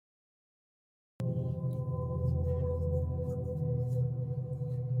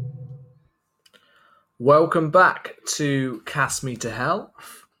Welcome back to Cast Me to Hell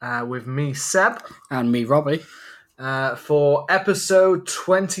with me, Seb. And me, Robbie. For episode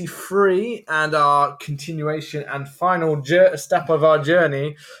 23 and our continuation and final step of our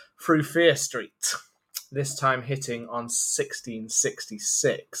journey through Fear Street. This time hitting on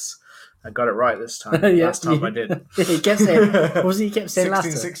 1666. I got it right this time. Last time I did. He kept saying, what was it he kept saying last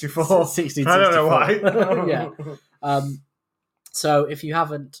time? 1664. I don't know why. So if you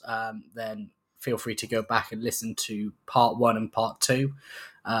haven't, then feel free to go back and listen to part 1 and part 2,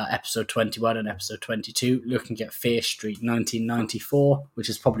 episode 21 and episode 22, looking at Fear Street 1994, which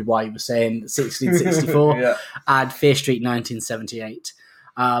is probably why you were saying 1664, Yeah. and Fear Street 1978.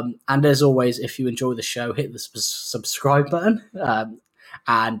 And as always, if you enjoy the show, hit the subscribe button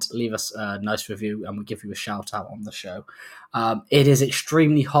and leave us a nice review, and we'll give you a shout out on the show. It is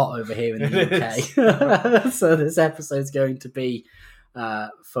extremely hot over here in the UK, so this episode's going to be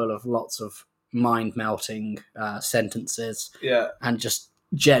full of lots of mind-melting sentences, and just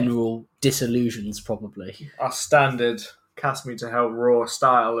general disillusions, probably. Our standard Cast Me to Hell raw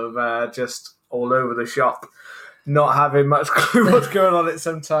style of just all over the shop, not having much clue what's going on it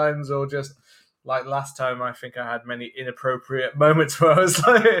sometimes, or just like last time, I think I had many inappropriate moments where I was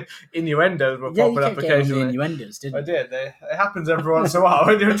like, innuendos were popping up occasionally. Innuendos, didn't you? I did. It happens every once in a while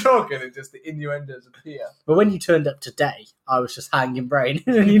when you're talking. It just the innuendos appear. But when you turned up today, I was just hanging brain,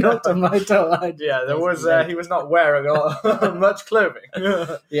 and you knocked on my door. There was. He was not wearing much clothing.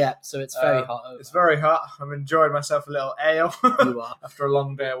 Yeah, so it's very hot. It's very hot. I'm enjoying myself a little ale. You are. After a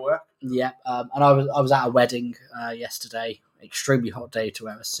long day at work. Yeah, and I was at a wedding yesterday. Extremely hot day to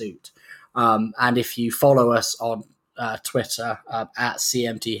wear a suit. And if you follow us on Twitter at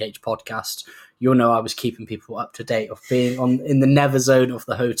CMTH Podcast, you'll know I was keeping people up to date of being in the never zone of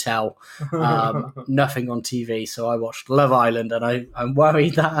the hotel. Nothing on TV, so I watched Love Island, and I'm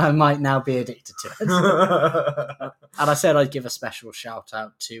worried that I might now be addicted to it. And I said I'd give a special shout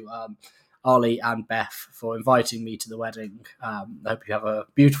out to Ollie and Beth for inviting me to the wedding. I hope you have a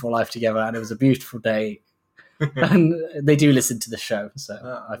beautiful life together, and it was a beautiful day. And they do listen to the show, so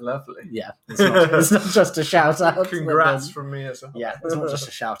lovely. Yeah, it's not just a shout out. Congrats from me as well. Yeah, it's not just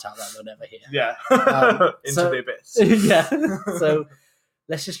a shout out that they'll never hear. Yeah, into the abyss. Yeah, so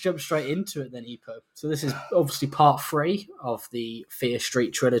let's just jump straight into it then, Epo. So this is obviously part 3 of the Fear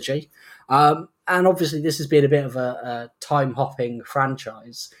Street trilogy, and obviously this has been a bit of a time hopping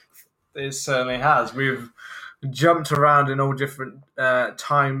franchise. It certainly has. We've jumped around in all different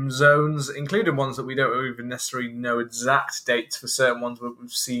time zones, including ones that we don't even necessarily know exact dates for certain ones, where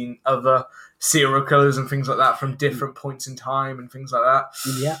we've seen other serial killers and things like that from different points in time and things like that.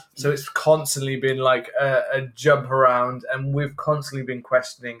 Yeah. So it's constantly been like a jump around, and we've constantly been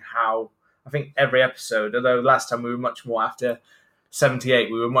questioning how, I think every episode, although last time we were much more after 78,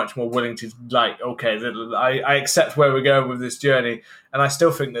 we were much more willing to okay, I accept where we're going with this journey, and I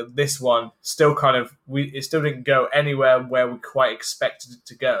still think that this one still it still didn't go anywhere where we quite expected it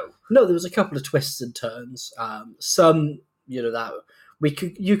to go. No, there was a couple of twists and turns. Some, that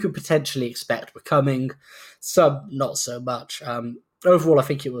you could potentially expect were coming, some not so much. Overall, I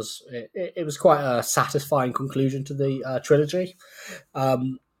think it was quite a satisfying conclusion to the trilogy.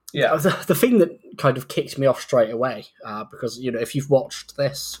 Yeah, the thing that kind of kicked me off straight away, because if you've watched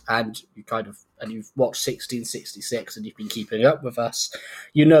this and you've watched 1666 and you've been keeping up with us,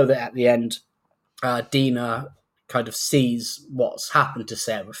 you know that at the end, Dina kind of sees what's happened to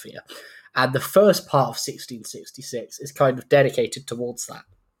Sarah Fear, and the first part of 1666 is kind of dedicated towards that.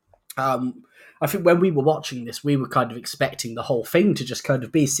 I think when we were watching this, we were kind of expecting the whole thing to just kind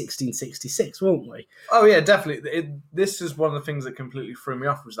of be 1666, weren't we? Oh yeah, definitely. This is one of the things that completely threw me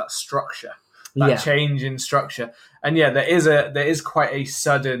off, was that structure, change in structure. And yeah, there is quite a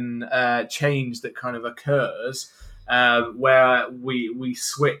sudden change that kind of occurs where we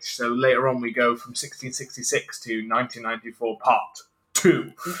switch. So later on, we go from 1666 to 1994 part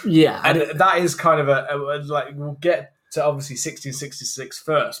 2. Yeah, and that is kind of we'll get to obviously 1666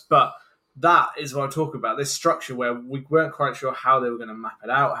 first, but that is what I'm talking about, this structure where we weren't quite sure how they were going to map it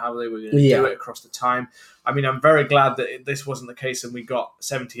out, how they were going to do it across the time. I mean, I'm very glad that this wasn't the case and we got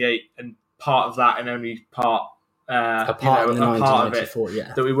 78 and part of that and only part a part of it,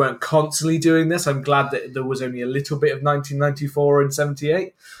 that we weren't constantly doing this. I'm glad that there was only a little bit of 1994 and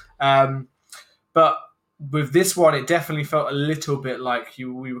 78. But with this one, it definitely felt a little bit like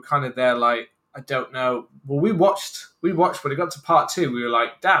we were kind of there like, I don't know. Well, we watched when it got to part 2. We were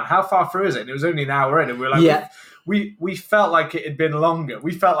like, damn, how far through is it? And it was only an hour in, and we were like, we felt like it had been longer.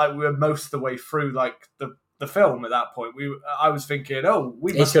 We felt like we were most of the way through like the film at that point. I was thinking,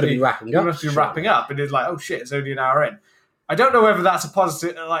 we must be wrapping up, and it's like, oh shit, it's only an hour in. I don't know whether that's a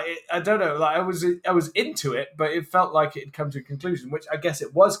positive. I don't know. I was into it, but it felt like it had come to a conclusion, which I guess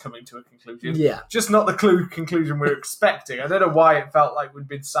it was coming to a conclusion. Yeah. Just not the conclusion we were expecting. I don't know why it felt like we'd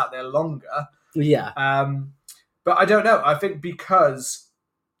been sat there longer. Yeah. But I don't know. I think because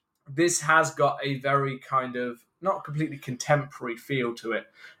this has got a very kind of not completely contemporary feel to it.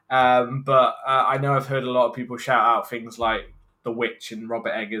 But I know I've heard a lot of people shout out things like The Witch and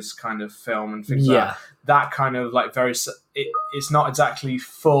Robert Eggers kind of film and things like that. That kind of like very... it's not exactly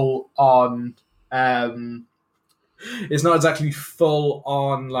full on... it's not exactly full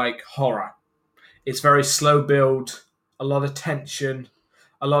on like horror. It's very slow build, a lot of tension,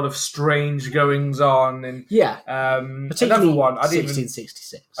 a lot of strange goings on, and particularly another one.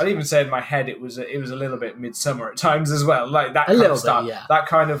 1666. I'd even say in my head it was a little bit Midsummer at times as well, like that a kind of stuff. Bit, yeah. That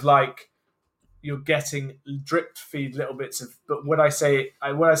kind of like you're getting drip feed little bits of. But when I say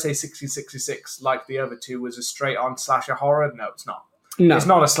 1666, like the other two, was a straight on slasher horror, no, it's not. No. It's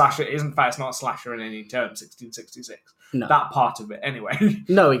not a slasher. In fact, it's not a slasher in any term. 1666. No. That part of it, anyway.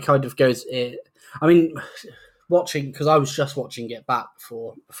 No, it kind of goes. I mean, watching, because I was just watching it back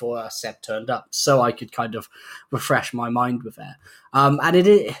before Seb turned up, so I could kind of refresh my mind with it. And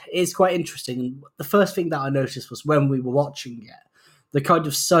it is quite interesting. The first thing that I noticed was when we were watching it, the kind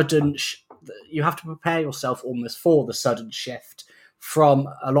of sudden. You have to prepare yourself almost for the sudden shift from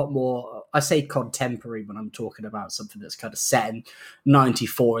a lot more, I say contemporary when I'm talking about something that's kind of set in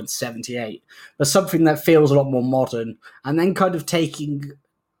 94 and 78, but something that feels a lot more modern, and then kind of taking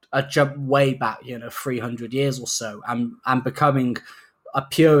a jump way back, 300 years or so, and becoming a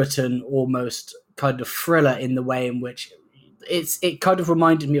Puritan almost kind of thriller in the way in which it kind of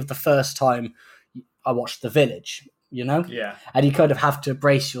reminded me of the first time I watched The Village. Yeah. And you kind of have to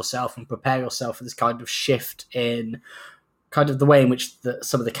brace yourself and prepare yourself for this kind of shift in kind of the way in which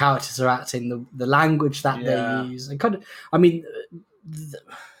some of the characters are acting, the language that they use, and kind of, I mean,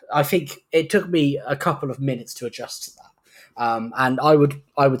 I think it took me a couple of minutes to adjust to that. And I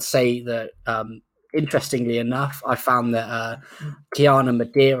would say that, interestingly enough, I found that Kiana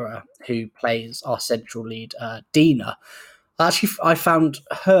Madeira, who plays our central lead, Dina, actually I found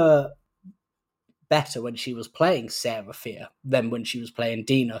her better when she was playing Sarah Fear than when she was playing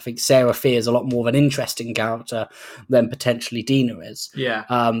Dina. I think Sarah Fear is a lot more of an interesting character than potentially Dina is. Yeah.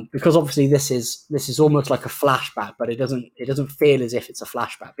 Because obviously this is almost like a flashback, but it doesn't feel as if it's a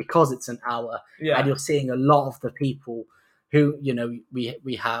flashback because it's an hour, and you're seeing a lot of the people who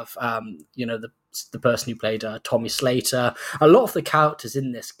we have the person who played Tommy Slater. A lot of the characters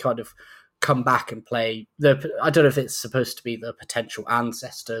in this kind of come back and play I don't know if it's supposed to be the potential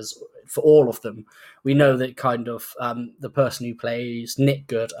ancestors for all of them. We know that kind of the person who plays Nick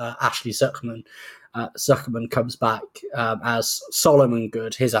Good, Ashley Zuckerman comes back as Solomon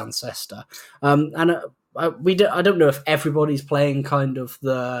Good, his ancestor. I don't know if everybody's playing kind of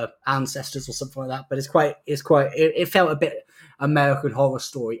the ancestors or something like that, but it felt a bit American Horror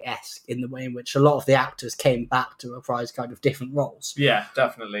Story-esque in the way in which a lot of the actors came back to reprise kind of different roles. Yeah,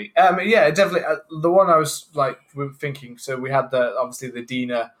 definitely. Definitely. The one I was thinking. So we had obviously the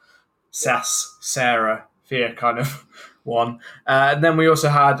Dina, Sarah Fear kind of one, and then we also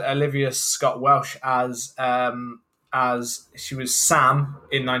had Olivia Scott Welsh as she was Sam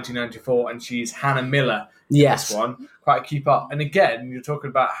in 1994, and she's Hannah Miller. Yes, this one quite a keep up. And again, you're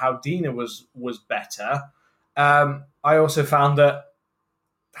talking about how Dina was better. I also found that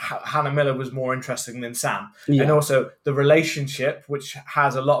Hannah Miller was more interesting than Sam. Yeah. And also the relationship, which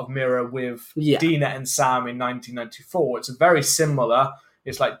has a lot of mirror with Dina and Sam in 1994. It's very similar.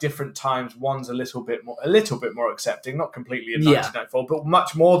 It's like different times. One's a little bit more accepting, not completely in 1994, but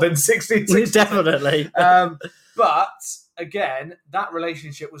much more than 1666. Definitely. But again, that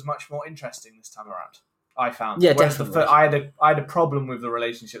relationship was much more interesting this time around, I found. Yeah, definitely. I had a problem with the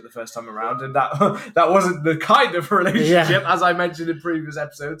relationship the first time around, and that wasn't the kind of relationship, as I mentioned in previous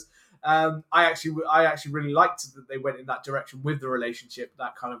episodes. I actually really liked that they went in that direction with the relationship,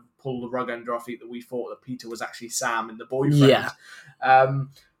 that kind of pulled the rug under our feet, that we thought that Peter was actually Sam and the boyfriend. Yeah.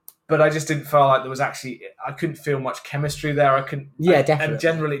 But I just didn't feel like there was I couldn't feel much chemistry there. Definitely. And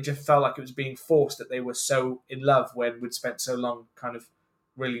generally it just felt like it was being forced that they were so in love when we'd spent so long kind of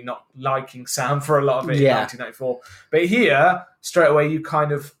really not liking Sam for a lot of it in 1994. But here, straight away, you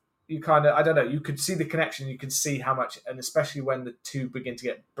kind of, I don't know, you could see the connection, you could see how much, and especially when the two begin to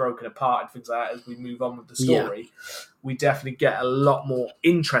get broken apart and things like that as we move on with the story, we definitely get a lot more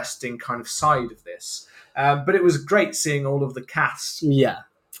interesting kind of side of this. But it was great seeing all of the cast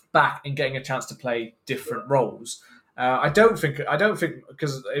back and getting a chance to play different roles. I don't think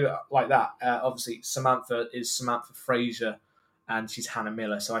because like that, obviously Samantha is Samantha Fraser and she's Hannah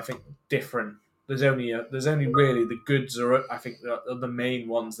Miller, so I think different there's only really the Goods are, I think, are the main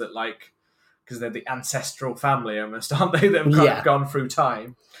ones that, like, because they're the ancestral family almost, aren't they? That have kind of gone through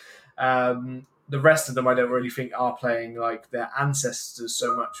time. The rest of them, I don't really think are playing like their ancestors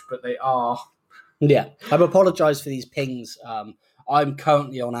so much, but they are. Yeah, I've apologised for these pings. I'm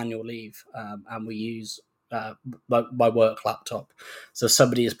currently on annual leave, and we use my work laptop. So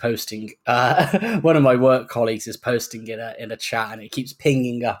somebody is posting. One of my work colleagues is posting in a chat, and it keeps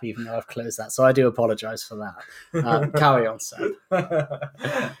pinging up, even though I've closed that. So I do apologise for that. Carry on, Seb.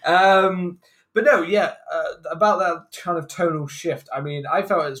 But no, yeah, about that kind of tonal shift. I mean, I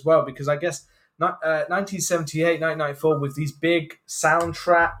felt it as well because I guess 1978, 1994 with these big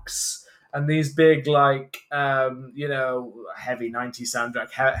soundtracks and these big, like, heavy 90s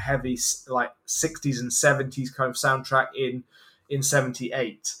soundtrack, heavy, like, 60s and 70s kind of soundtrack in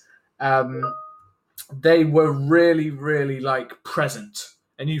 78. They were really, really, like, present,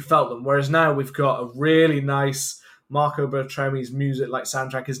 and you felt them. Whereas now we've got a really nice Marco Beltrami's music, like,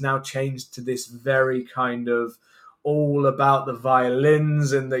 soundtrack has now changed to this very kind of all about the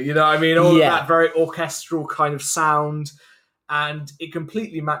violins and the, all of that very orchestral kind of sound. And it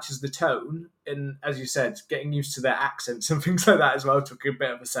completely matches the tone. And as you said, getting used to their accents and things like that as well took a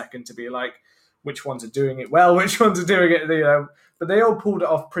bit of a second to be like, which ones are doing it well, which ones are doing it, But they all pulled it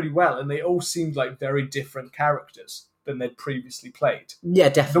off pretty well, and they all seemed like very different characters than they'd previously played. Yeah,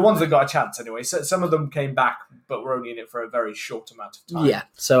 definitely. The ones that got a chance anyway. So some of them came back, but were only in it for a very short amount of time. Yeah,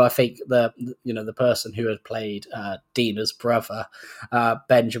 so I think the person who had played Dina's brother,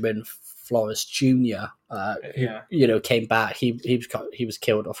 Benjamin Flores Jr., who came back. He was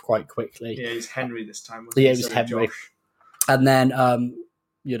killed off quite quickly. Yeah, he's Henry this time. He was Henry. Josh. And then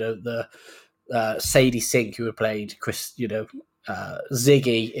the Sadie Sink, who had played Chris,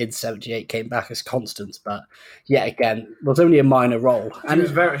 Ziggy in 78, came back as Constance, but again, was only a minor role.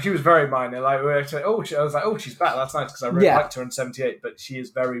 She was very minor. Like, I was like, oh, she's back. That's nice because I really liked her in 78, but she is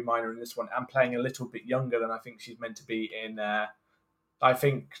very minor in this one and playing a little bit younger than I think she's meant to be in. I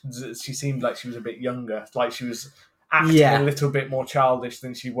think she seemed like she was a bit younger, like she was acting a little bit more childish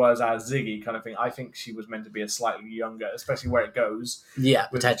than she was as Ziggy, kind of thing. I think she was meant to be a slightly younger, especially where it goes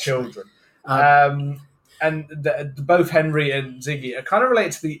with the children. And both Henry and Ziggy are kind of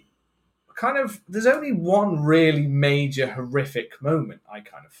related to the kind of. There's only one really major horrific moment I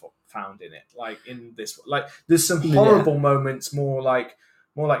kind of found in it, like in this. Like there's some horrible moments, more like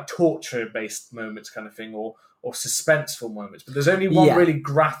torture based moments, kind of thing, or suspenseful moments. But there's only one really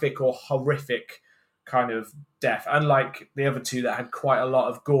graphic or horrific kind of death, unlike the other two that had quite a lot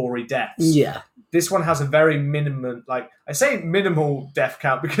of gory deaths. Yeah. This one has a very minimum, like I say minimal death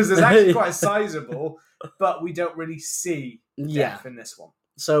count because there's actually quite sizable, but we don't really see death in this one.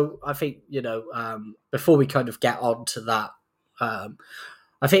 So I think, before we kind of get on to that,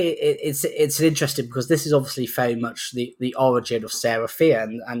 I think it's interesting because this is obviously very much the origin of Sarah Fear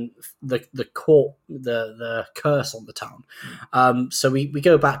and the curse on the town. So we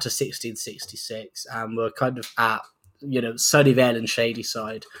go back to 1666 and we're kind of at Sunnyvale and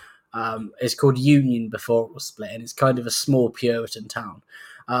Shadyside. It's called Union before it was split, and it's kind of a small Puritan town.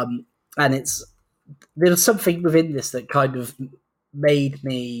 And there's something within this that kind of made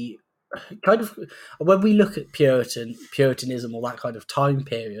me kind of, when we look at Puritanism or that kind of time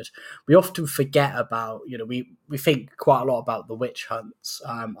period, we often forget about, we think quite a lot about the witch hunts.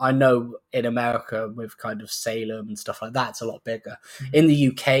 I know in America with kind of Salem and stuff like that, it's a lot bigger. In the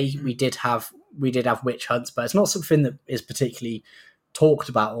UK, we did have witch hunts, but it's not something that is particularly talked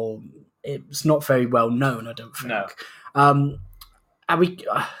about, or it's not very well known, I don't think. No. And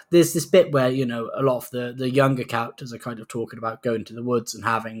there's this bit where, a lot of the younger characters are kind of talking about going to the woods and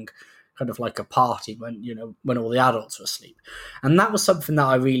having kind of like a party when all the adults were asleep. And that was something that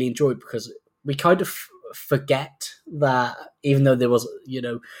I really enjoyed because we kind of forget that even though there was,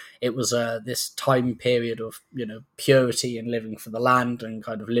 it was this time period of, purity and living for the land and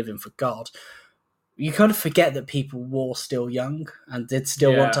kind of living for God, you kind of forget that people were still young and did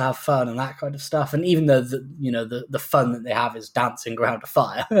still want to have fun and that kind of stuff. And even though the fun that they have is dancing around a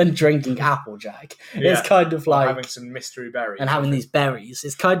fire and drinking Applejack, it's kind of like having some mystery berries and having these berries.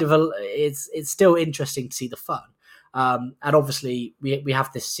 It's kind of it's still interesting to see the fun. And obviously we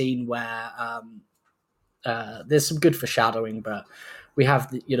have this scene where there's some good foreshadowing, but we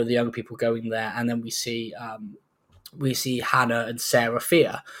have the young people going there, and then we see Hannah and Sarah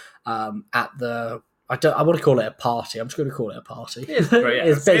Fear at the. I want to call it a party. I'm just going to call it a party. It's a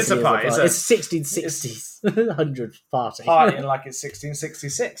party. It's a 1660s 100 party. Partying like it's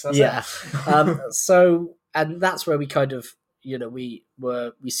 1666. That's So, and that's where we kind of,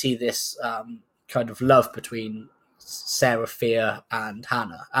 we see this kind of love between Sarah Fear and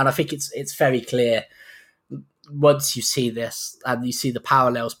Hannah. And I think it's very clear once you see this and you see the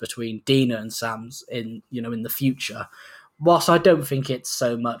parallels between Dina and Sam's in the future. Whilst I don't think it's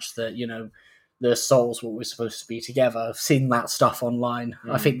so much that the souls what we're supposed to be together. I've seen that stuff online.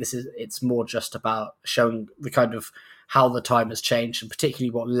 I think it's more just about showing the kind of how the time has changed and particularly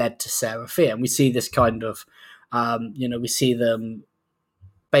what led to Sarah Fear. And we see this kind of we see them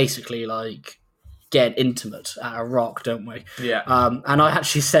basically like get intimate at a rock, don't we? Yeah. And I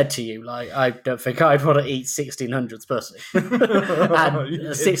actually said to you, like, I don't think I'd want to eat 1600s pussy. And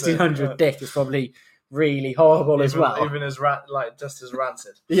 1600 dick is probably really horrible as well. Even as just as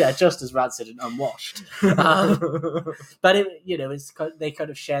rancid. Yeah, just as rancid and unwashed. But they kind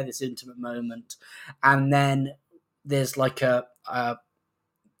of share this intimate moment, and then there's like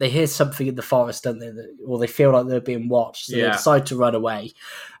they hear something in the forest, don't they? Or they feel like they're being watched, so they decide to run away.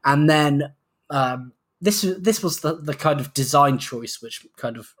 And then this was the kind of design choice which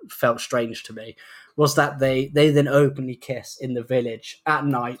kind of felt strange to me, was that they then openly kiss in the village at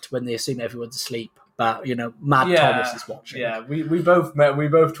night when they assume everyone's asleep. But Mad Thomas is watching. Yeah, we both met. We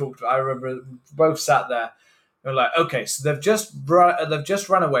both talked. I remember both sat there. We're like, okay, so they've just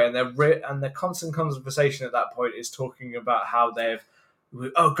run away, and and their constant conversation at that point is talking about how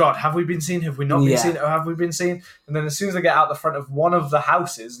oh God, have we been seen? Have we not been seen? Or have we been seen? And then as soon as they get out the front of one of the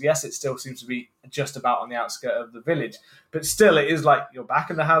houses, yes, it still seems to be just about on the outskirts of the village, but still, it is like you're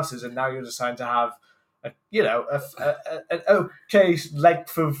back in the houses, and now you're deciding to have an okay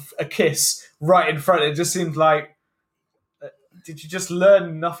length of a kiss right in front. It just seemed like, did you just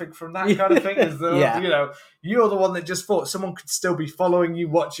learn nothing from that kind of thing? You're the one that just thought someone could still be following you,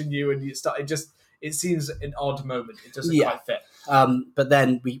 watching you, and it seems an odd moment. It doesn't quite fit. But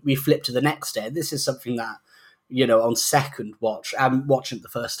then we flip to the next day. This is something that, on second watch, and watching it the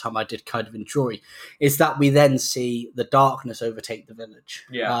first time I did kind of enjoy, is that we then see the darkness overtake the village.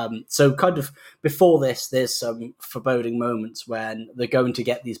 Yeah. So kind of before this, there's some foreboding moments when they're going to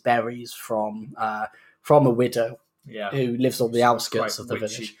get these berries from a widow who lives on the outskirts of the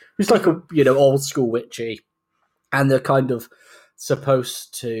village. Who's like a old school witchy, and they're kind of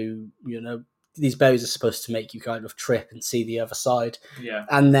supposed to these berries are supposed to make you kind of trip and see the other side. Yeah.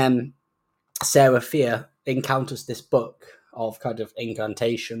 And then Sarah Fear encounters this book of kind of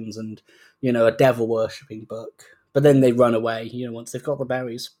incantations and, a devil worshipping book. But then they run away, once they've got the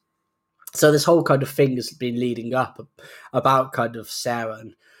berries. So this whole kind of thing has been leading up about kind of Sarah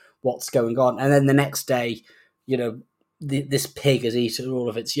and what's going on. And then the next day, this pig has eaten all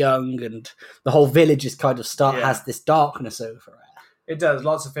of its young, and the whole village is kind of has this darkness over it. It does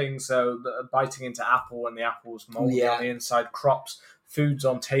lots of things. So biting into apple, and the apple's moldy on the inside. Crops, foods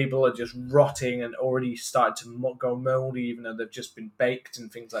on table are just rotting and already started to go moldy, even though they've just been baked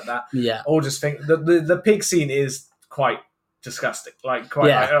and things like that. Yeah. Or just think the pig scene is quite disgusting.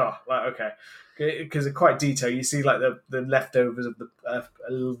 Okay. Because it's quite detailed. You see like the leftovers of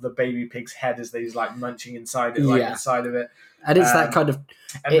the baby pig's head as they're like munching inside it, inside of it. And it's that kind of...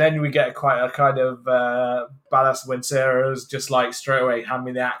 And then we get quite a kind of badass when Sarah's just like straight away, hand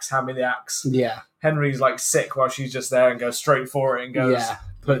me the axe. Yeah. Henry's like sick while she's just there and goes straight for it and goes,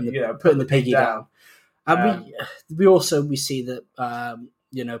 putting the piggy down. And we see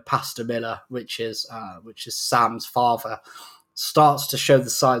that Pastor Miller, which is Sam's father, starts to show the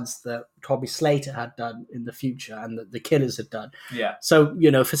signs that Tommy Slater had done in the future and that the killers had done. Yeah. So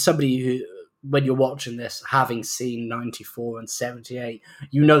for somebody who, when you're watching this, having seen 94 and 78,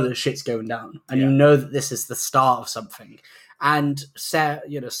 that shit's going down, and that this is the start of something. And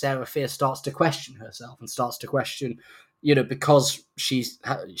Sarah Fear starts to question herself and starts to question, because she's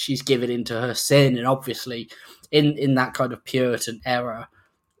given into her sin, and obviously in that kind of Puritan era,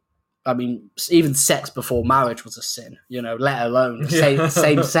 I mean, even sex before marriage was a sin, let alone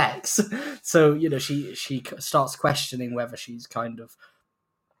same sex. So she starts questioning whether she's kind of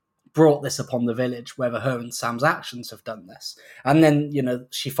brought this upon the village, whether her and Sam's actions have done this. And then,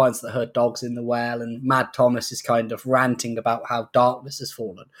 she finds that her dog's in the well, and Mad Thomas is kind of ranting about how darkness has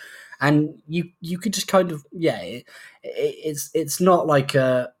fallen. And you could just kind of, it's not like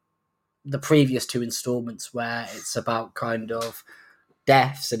the previous two installments where it's about kind of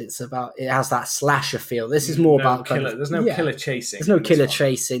deaths and it has that slasher feel. This is more about there's no killer chasing. There's no killer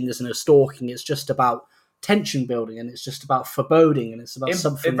chasing, there's no stalking. It's just about tension building, and it's just about foreboding, and it's about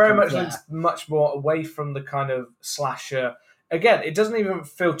something. It very much looks much more away from the kind of slasher. Again, it doesn't even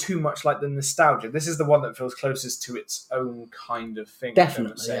feel too much like the nostalgia. This is the one that feels closest to its own kind of thing.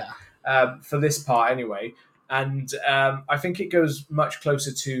 Definitely, for this part anyway. And I think it goes much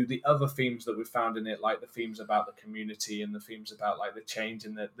closer to the other themes that we've found in it, like the themes about the community and the themes about like the change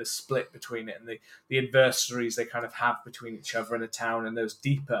and the split between it and the adversaries they kind of have between each other in a town and those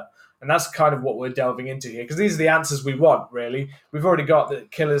deeper. And that's kind of what we're delving into here, because these are the answers we want, really. We've already got the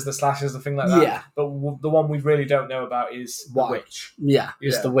killers, the slashers, the thing like that. Yeah. But the one we really don't know about is the witch. Yeah,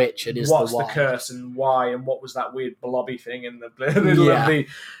 it's the witch. It is what's the why. The curse and why, and what was that weird blobby thing in the middle of the...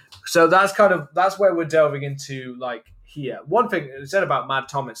 So that's where we're delving into, like, here. One thing it said about Mad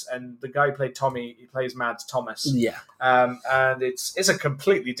Thomas, and the guy who played Tommy, he plays Mad Thomas. Yeah. And it's a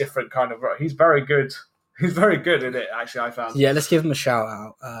completely different kind of... He's very good. He's very good in it, actually, I found. Yeah, let's give him a shout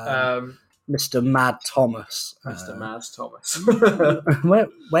out. Mr. Mad Thomas. Mr. Mad Thomas.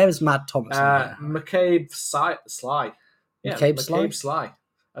 Where is Mad Thomas? McCabe Sly. Yeah, McCabe Sly.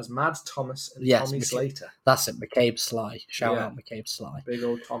 As Mad Thomas and Tommy Slater. That's it, McCabe Sly. Shout out McCabe Sly. Big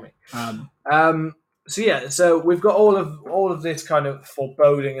old Tommy. So we've got all of this kind of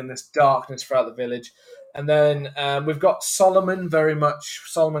foreboding and this darkness throughout the village. And then we've got Solomon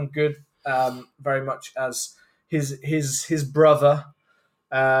Good, very much as his brother,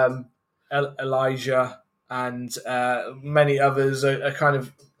 Elijah, and many others are kind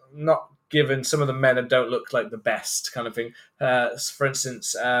of not given. Some of the men don't look like the best kind of thing. For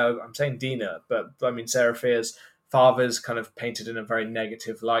instance, I'm saying Dina, but I mean Sarah Fear's father's kind of painted in a very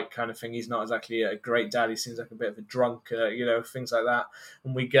negative light kind of thing. He's not exactly a great dad. He seems like a bit of a drunk, things like that.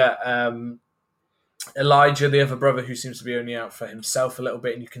 And we get Elijah, the other brother, who seems to be only out for himself a little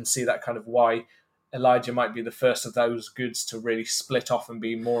bit, and you can see that kind of why Elijah might be the first of those goods to really split off and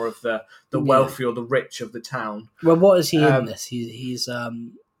be more of the wealthy or the rich of the town. Well, what is he in this? He's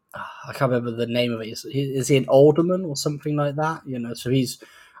I can't remember the name of it. Is he an alderman or something like that? So he's,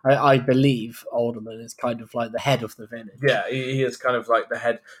 I believe, alderman is kind of like the head of the village. Yeah, he is kind of like the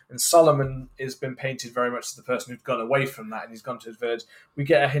head. And Solomon has been painted very much as the person who's gone away from that and he's gone to his village. We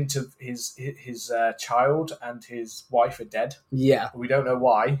get a hint of his child and his wife are dead. Yeah, we don't know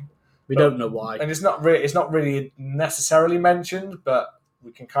why. We don't know why, and it's not really necessarily mentioned, but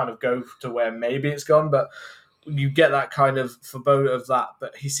we can kind of go to where maybe it's gone. But you get that kind of foreboding of that.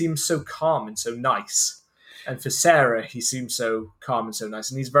 But he seems so calm and so nice, and for Sarah, he seems so calm and so nice,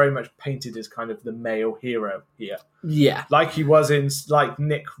 and he's very much painted as kind of the male hero here. Yeah, like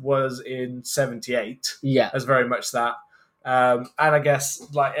Nick was in 78. Yeah, as very much that. And I guess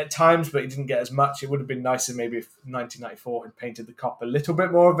like at times, but he didn't get as much. It would have been nicer maybe if 1994 had painted the cop a little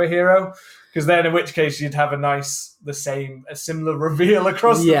bit more of a hero, because then in which case you'd have a similar reveal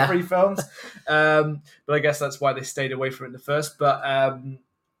across the three films. But I guess that's why they stayed away from it in the first. But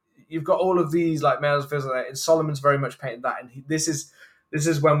you've got all of these like males, and Solomon's very much painted that, and this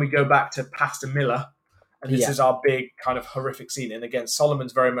is when we go back to Pastor Miller. And this is our big kind of horrific scene. And again,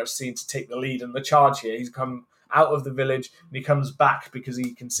 Solomon's very much seen to take the lead and the charge here. He's come out of the village and he comes back because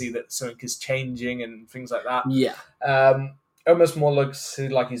he can see that something is changing and things like that. Yeah. Almost more looks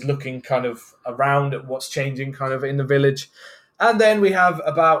like he's looking kind of around at what's changing kind of in the village. And then we have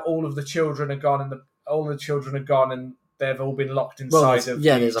about all of the children are gone and they've all been locked inside of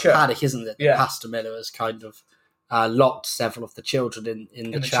there's church. A panic, isn't it? Yeah. Pastor Miller has kind of locked several of the children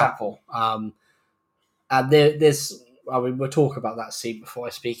in the chapel. And there's... we'll talk about that scene before I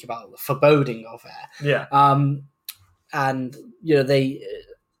speak about the foreboding of it. Yeah. And,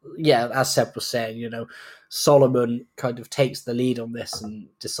 as Seb was saying, Solomon kind of takes the lead on this and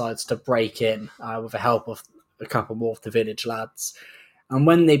decides to break in with the help of a couple more of the village lads. And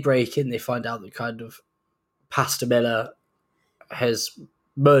when they break in, they find out that kind of Pastor Miller has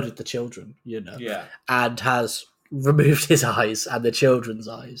murdered the children, and has removed his eyes and the children's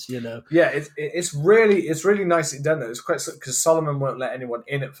eyes, Yeah, it's really nicely done though. It's quite because Solomon won't let anyone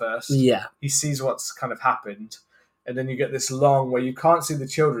in at first. Yeah, he sees what's kind of happened, and then you get this long where you can't see the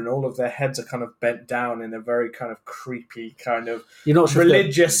children. All of their heads are kind of bent down in a very kind of creepy kind of you're not sure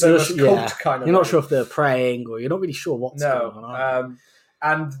religious cult kind of. You're not sure if they're praying or you're not really sure what's going on.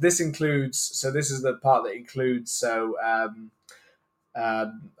 And this includes. So this is the part that includes.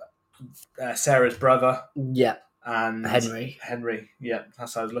 Sarah's brother. Yeah. And Henry, yeah,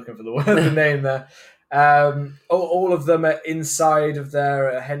 that's how I was looking for the name there. All of them are inside of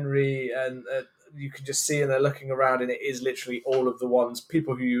their Henry, and you can just see, and they're looking around, and it is literally all of the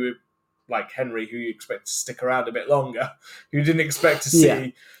people who you like Henry, who you expect to stick around a bit longer, who you didn't expect to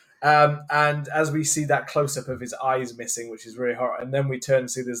see. Yeah. And as we see that close up of his eyes missing, which is really hard, and then we turn and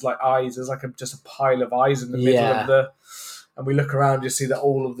see there's like eyes, there's like just a pile of eyes in the middle of and we look around, you see that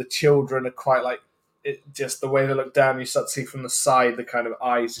all of the children are quite like. Just the way they look down, you start to see from the side the kind of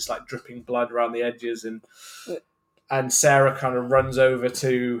eyes just like dripping blood around the edges, and Sarah kind of runs over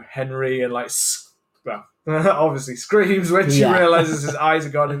to Henry and obviously screams when she Yeah. realizes his eyes are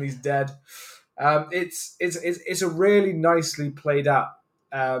gone and he's dead. It's a really nicely played out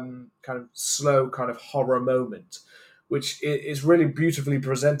kind of slow kind of horror moment, which is really beautifully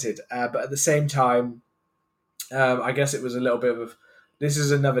presented. But at the same time, I guess it was a little bit of this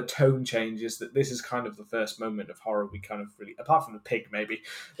is another tone change. Is that this is kind of the first moment of horror we kind of really, apart from the pig maybe,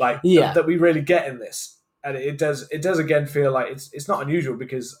 like Yeah. that we really get in this. And it does again feel like it's not unusual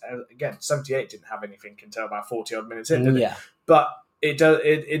because again 78 didn't have anything until about 40 odd minutes in, did it? Yeah. But it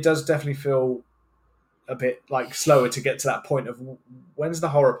does definitely feel a bit like slower to get to that point of when's the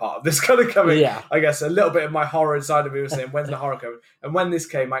horror part of this kind of coming. Yeah. I guess a little bit of my horror inside of me was saying when's the horror coming, and when this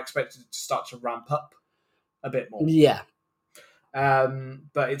came I expected it to start to ramp up a bit more. Yeah.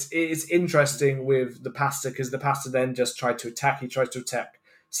 But it's interesting with the pastor because the pastor then just tried to attack. He tries to attack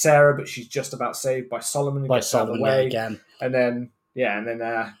Sarah, but she's just about saved by Solomon. By Solomon again, and then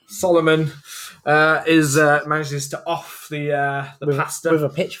Solomon manages to off the pastor with a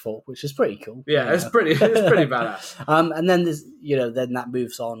pitchfork, which is pretty cool. Yeah, it's pretty badass. And then there's then that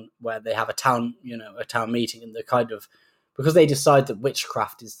moves on where they have a town meeting, and they're kind of, because they decide that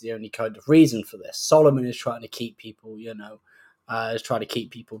witchcraft is the only kind of reason for this. Solomon is trying to keep people,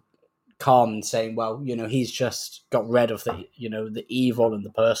 calm and saying, well, he's just got rid of the evil and the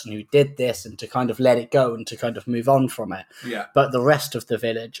person who did this, and to kind of let it go and to kind of move on from it. Yeah. But the rest of the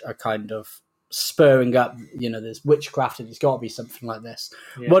village are kind of spurring up, there's witchcraft and it's got to be something like this.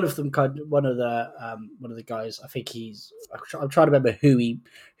 Yeah. One of the guys, I think I'm trying to remember who he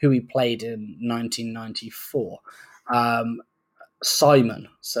played in 1994. Simon.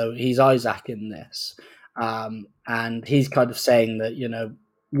 So he's Isaac in this. And he's kind of saying that,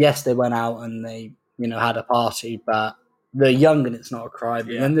 yes, they went out and they, had a party, but they're young and it's not a crime.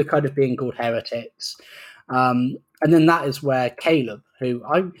 Yeah. And then they're kind of being called heretics. And then that is where Caleb, who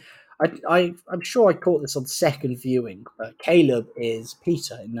I'm sure I caught this on second viewing, but Caleb is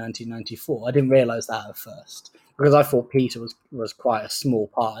Peter in 1994. I didn't realise that at first because I thought Peter was quite a small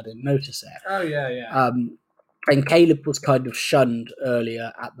part. I didn't notice it. Oh, yeah. And Caleb was kind of shunned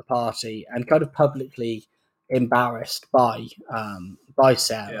earlier at the party and kind of publicly embarrassed by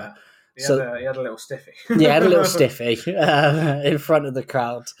Sarah. Yeah. He had a little stiffy. Yeah, he had a little stiffy in front of the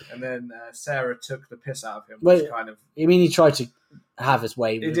crowd. And then Sarah took the piss out of him. Which kind of. I mean, he tried to have his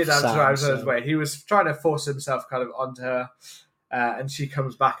way. He did have to have his way. He was trying to force himself kind of onto her, and she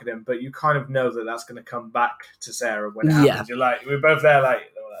comes back at him. But you kind of know that that's going to come back to Sarah when it happens. Yeah. We're both there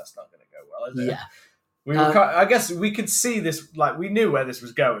like, oh, that's not going to go well, is it? Yeah. I guess we could see this, like we knew where this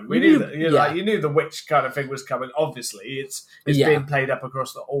was going. We knew that, you knew the witch kind of thing was coming. Obviously, it's being played up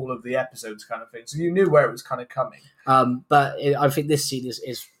across all of the episodes, kind of thing. So you knew where it was kind of coming. But I think this scene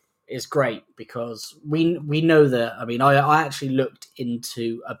is great because we know that. I mean, I actually looked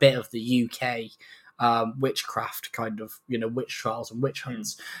into a bit of the UK witchcraft kind of witch trials and witch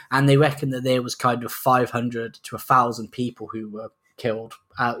hunts, and they reckon that there was kind of 500 to 1,000 people who were killed,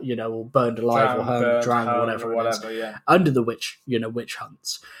 or burned alive, or drowned, or whatever, under the witch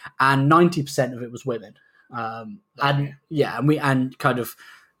hunts, and 90% of it was women.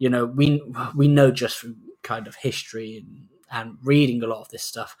 We know just from kind of history and reading a lot of this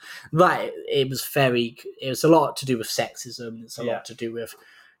stuff that it was a lot to do with sexism. It's a lot to do with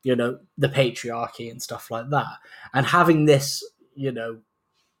the patriarchy and stuff like that, and having this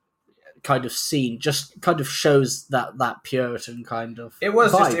kind of scene just kind of shows that Puritan kind of it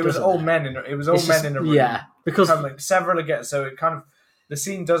was vibe, it was all men in a room. Yeah, because kind of like several again, so it kind of the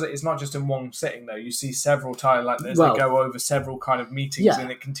scene does it. It's not just in one sitting though. You see several times like this. They go over several kind of meetings, and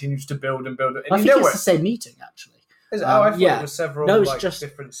it continues to build and build. And I think it's the same meeting actually. Is it? I thought it was several just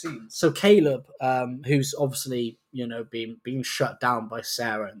different scenes. So Caleb, who's obviously being shut down by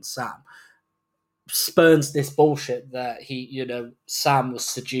Sarah and Sam, spurns this bullshit that Sam was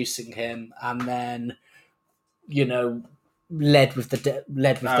seducing him, and then led with the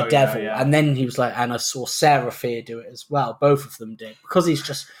devil, and then he was like, and I saw Sarah Fear do it as well. Both of them did, because he's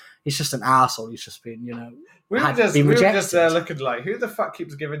just an asshole. He's just been we were just there looking like, who the fuck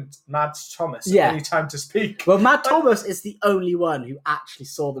keeps giving Mads Thomas any time to speak? Well, Mads Thomas is the only one who actually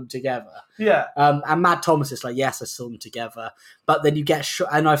saw them together. Yeah. And Mads Thomas is like, yes, I saw them together. But then you get shot,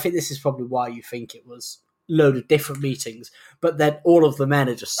 and I think this is probably why you think it was a load of different meetings, but then all of the men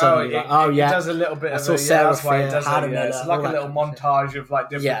are just suddenly it does a little bit of Sarah that's why it does it's like a little montage of like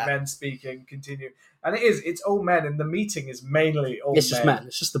different men speaking, continue. And it's all men, and the meeting is mainly all men. It's just men.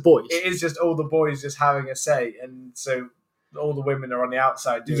 It's just the boys. It is just all the boys just having a say, and so all the women are on the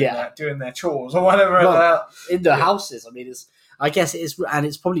outside doing their chores or whatever. Well, in the houses, I mean, I guess it is, and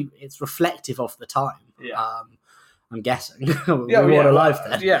it's reflective of the time. Yeah. I'm guessing. We want a life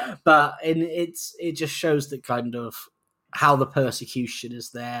then. Yeah. But it just shows that kind of how the persecution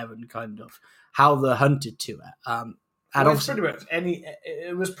is there and kind of how they're hunted to it. And obviously,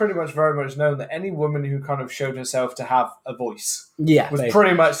 it was pretty much very much known that any woman who kind of showed herself to have a voice was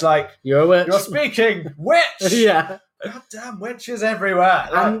pretty much like, you're a witch. You're speaking, witch! Yeah. Goddamn witches everywhere.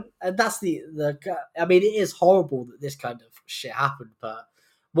 And that's the I mean, it is horrible that this kind of shit happened, but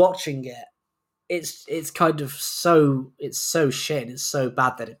watching it, it's kind of so shit and it's so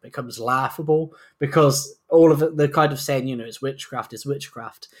bad that it becomes laughable, because all of it, they're kind of saying, it's witchcraft,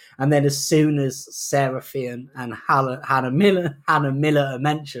 and then as soon as Sarah Fionn and Hannah Miller are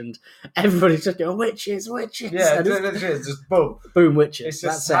mentioned, everybody's just going, witches. Yeah, it's just boom, witches. It's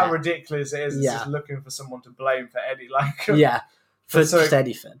just how ridiculous it is. It's just looking for someone to blame for any for just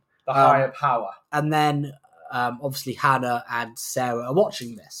anything. The higher power. And then obviously Hannah and Sarah are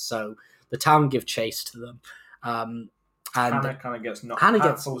watching this, so the town give chase to them, and Hannah kind of gets knocked. Hannah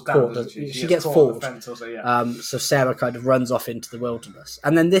gets falls caught, down, she gets caught fooled. So Sarah kind of runs off into the wilderness,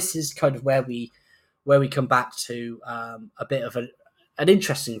 and then this is kind of where we come back to a bit of an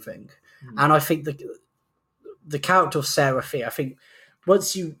interesting thing, and I think the character of Sarah Fee. I think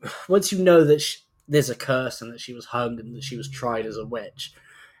once you know that there's a curse and that she was hung and that she was tried as a witch,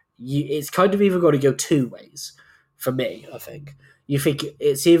 it's kind of either got to go two ways for me. I think. You think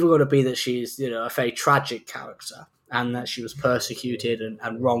it's either going to be that she's, a very tragic character and that she was persecuted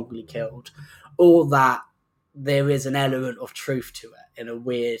and wrongly killed, or that there is an element of truth to it in a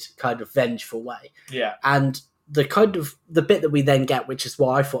weird kind of vengeful way. Yeah. And the bit that we then get, which is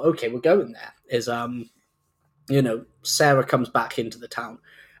why I thought, okay, we're going there, is Sarah comes back into the town.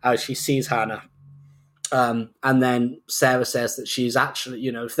 She sees Hannah. And then Sarah says that she's actually,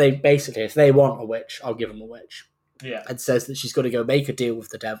 if they want a witch, I'll give them a witch. Yeah. And says that she's got to go make a deal with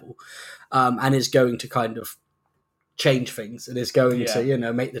the devil, and is going to kind of change things and is going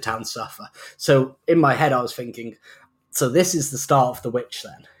to, make the town suffer. So in my head, I was thinking, so this is the start of the witch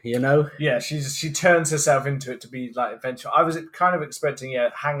then, Yeah, she turns herself into it to be like eventual. I was kind of expecting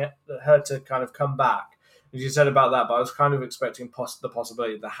her to kind of come back. As you said about that, but I was kind of expecting the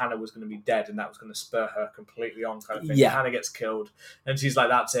possibility that Hannah was going to be dead and that was going to spur her completely on kind of thing. Yeah. Hannah gets killed and she's like,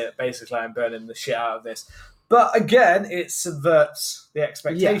 that's it. Basically, I'm burning the shit out of this. But again, it subverts the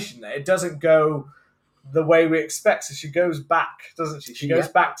expectation there. It doesn't go the way we expect. So she goes back, doesn't she? She goes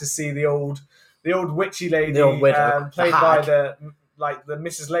back to see the old witchy lady, the old widow, played by the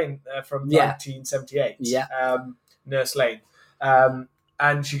Mrs. Lane from 1978. Yeah. Nurse Lane.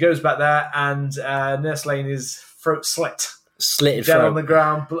 And she goes back there, and Nurse Lane is throat slitted dead on the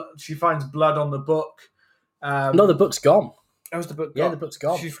ground. She finds blood on the book. No, the book's gone. Oh, was the book gone? Yeah, the book's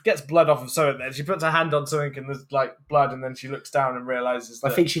gone. She gets blood off of something there. She puts her hand on something and there's like blood, and then she looks down and realizes. I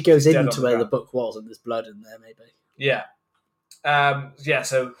think she goes into where the book was, and there's blood in there, maybe. Yeah.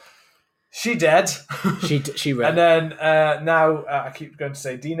 So she dead. She read. And then now I keep going to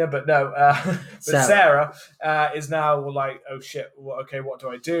say Dina, but no. But Sarah is now like, oh shit. Okay, what do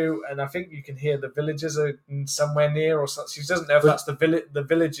I do? And I think you can hear the villagers are somewhere near, or something. She doesn't know if that's the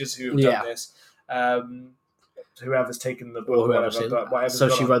villagers who have done this. Whoever's taken the book, or whatever. So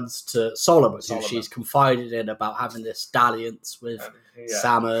she runs to Solomon, who she's confided in about having this dalliance with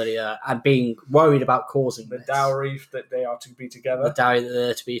Sam earlier and being worried about causing the dowry that they are to be together. The dowry that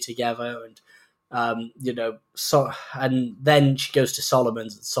they're to be together, and and then she goes to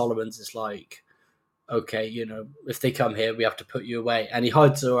Solomon's, and Solomon's is like, okay, if they come here, we have to put you away, and he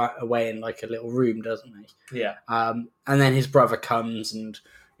hides her away in like a little room, doesn't he? Yeah. And then his brother comes and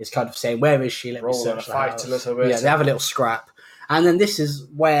is kind of saying, where is she? Let me search the house. A little bit. Yeah, they have a little scrap. And then this is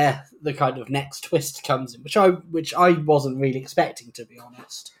where the kind of next twist comes in, which I wasn't really expecting, to be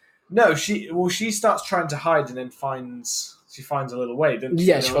honest. No, she starts trying to hide and then finds a little way, doesn't she?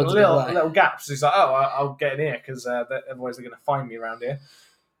 Yeah, she finds a little gap. So she's like, oh, I'll get in here because otherwise they're going to find me around here.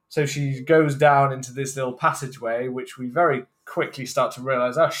 So she goes down into this little passageway, which we very quickly start to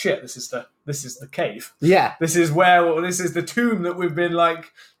realize, oh shit, this is the cave. Yeah. This is the tomb that we've been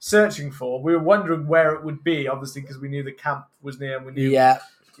like searching for. We were wondering where it would be, obviously, because we knew the camp was near and we knew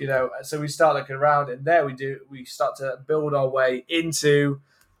so we start looking around, and there we start to build our way into,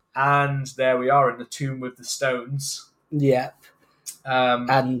 and there we are in the tomb with the stones. Yeah.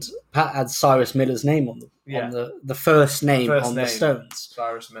 And Pat had Cyrus Miller's name on the first name the stones.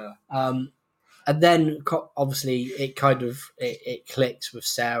 Cyrus Miller. And then obviously it kind of it clicks with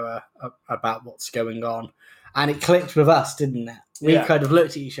Sarah about what's going on, and it clicked with us, didn't it? We kind of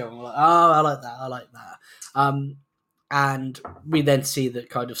looked at each other and were like, oh, I like that. And we then see that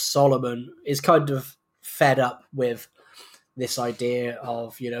kind of Solomon is kind of fed up with this idea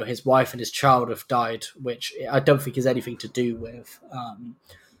of, his wife and his child have died, which I don't think has anything to do with.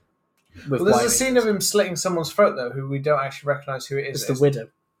 Well, there's a scene of him slitting someone's throat though, who we don't actually recognise who it is. It's the widow.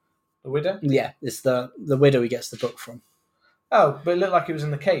 The widow? Yeah, it's the widow he gets the book from. Oh, but it looked like it was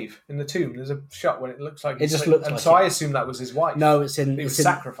in the cave, in the tomb. There's a shot when it looks like it just looks like. And so I assumed that was his wife. No, it's in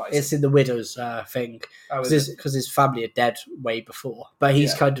sacrificed. It's in the widow's thing because his family are dead way before. But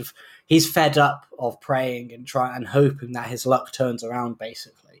he's he's fed up of praying and hoping that his luck turns around,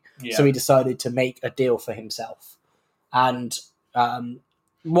 basically. Yeah. So he decided to make a deal for himself, and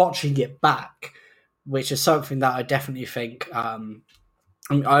watching it back, which is something that I definitely think. I'm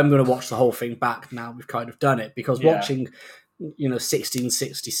going to watch the whole thing back now. We've kind of done it because watching.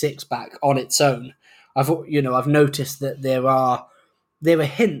 1666 back on its own, I've noticed that there are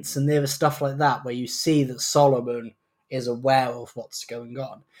hints and there is stuff like that where you see that Solomon is aware of what's going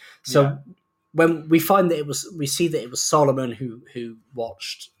on. So when we find that we see that it was Solomon who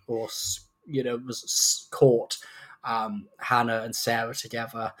watched or was caught Hannah and Sarah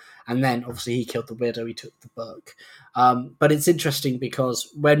together, and then obviously he killed the widow. He took the book, but it's interesting because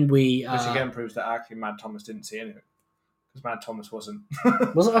when which again proves that actually Mad Thomas didn't see anything. Because Mad Thomas wasn't.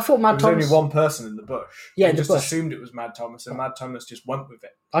 I thought Mad Thomas... There was only one person in the bush. Yeah, they just assumed it was Mad Thomas, and Mad Thomas just went with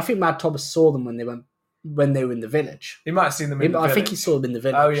it. I think Mad Thomas saw them when they were in the village. He might have seen them in the village. I think he saw them in the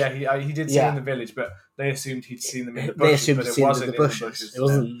village. Oh yeah, he did see them in the village, but they assumed he'd seen them in the bushes. They assumed he'd seen them in the bushes. It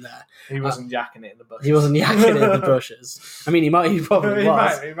wasn't there. He wasn't yakking it in the bushes. He wasn't yakking it in the bushes. I mean, he probably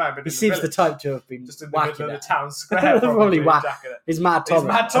was. He might, but he seems the type to have been just in the middle of the town square. Probably whacking it. He's Mad Thomas. He's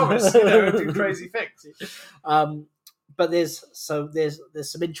Mad Thomas. Do crazy things. But there's some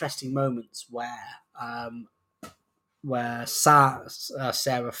interesting moments where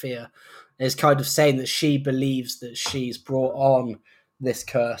Sarah Fear is kind of saying that she believes that she's brought on this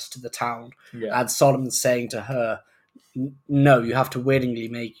curse to the town, and Solomon's saying to her, "No, you have to willingly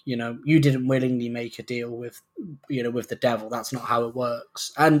make. You didn't willingly make a deal with the devil. That's not how it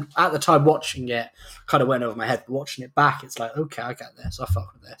works." And at the time watching it, kind of went over my head. But watching it back, it's like, okay, I get this. I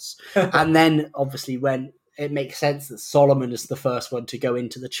fuck with this. And then obviously when it makes sense that Solomon is the first one to go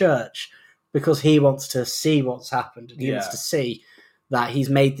into the church because he wants to see what's happened and he wants to see that he's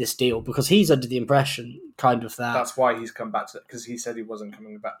made this deal because he's under the impression kind of that... That's why he's come back to it, because he said he wasn't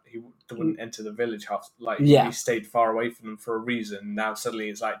coming back. He wouldn't enter the village half. He stayed far away from them for a reason. Now suddenly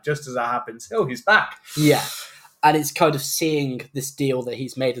it's like, just as that happens, he's back. Yeah. And it's kind of seeing this deal that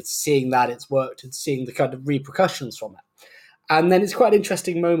he's made and seeing that it's worked and seeing the kind of repercussions from it. And then it's quite an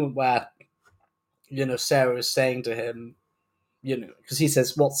interesting moment where Sarah is saying to him, because he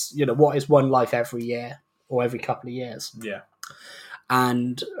says, what is one life every year or every couple of years? Yeah.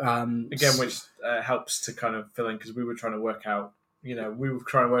 And again, which helps to kind of fill in, because we were trying to work out,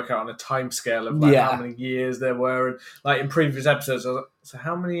 on a time scale of how many years there were. And in previous episodes, I was like, so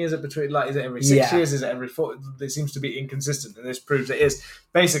how many is it between, is it every 6 years? Is it every 4? It seems to be inconsistent. And this proves it is.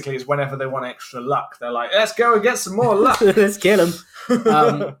 Basically, it's whenever they want extra luck. They're like, let's go and get some more luck. Let's kill him.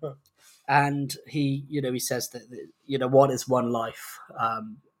 And he says that, what is one life?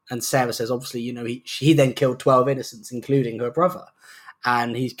 And Sarah says, obviously, he then killed 12 innocents, including her brother.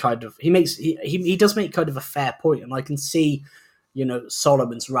 And he does make kind of a fair point. And I can see,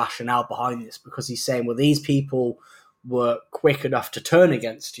 Solomon's rationale behind this, because he's saying, well, these people were quick enough to turn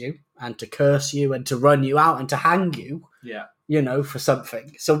against you and to curse you and to run you out and to hang you, for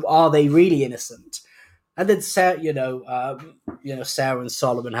something. So are they really innocent? And then Sarah, Sarah and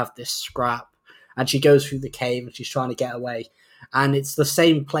Solomon have this scrap, and she goes through the cave and she's trying to get away. And it's the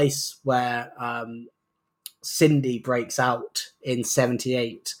same place where Cindy breaks out in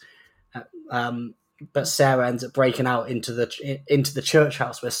 78. But Sarah ends up breaking out into the church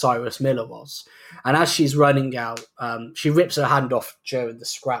house where Cyrus Miller was. And as she's running out, she rips her hand off during the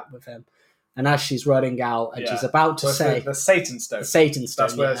scrap with him. And as she's running out and she's about to say... The Satan Stone. The Satan Stone,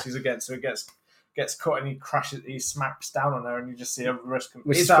 that's where she's against. So it gets caught and he smacks down on her and you just see her wrist.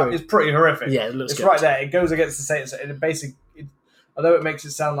 It's pretty horrific. Yeah, it looks it's good. Right there. It goes against the Satan Stone. And although it makes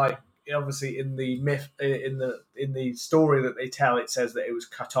it sound like, obviously in the myth, in the story that they tell, it says that it was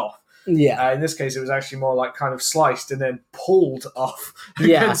cut off. Yeah. In this case, it was actually more like kind of sliced and then pulled off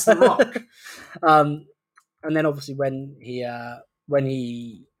against the rock. And then obviously when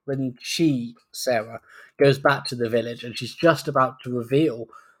Sarah goes back to the village and she's just about to reveal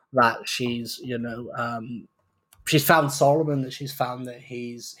that she's found Solomon, that she's found that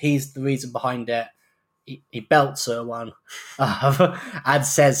he's the reason behind it. He belts her one and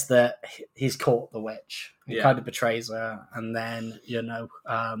says that he's caught the witch. He kind of betrays her, and then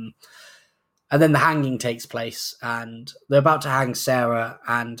and then the hanging takes place, and they're about to hang Sarah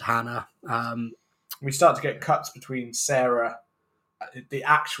and Hannah. we start to get cuts between Sarah, the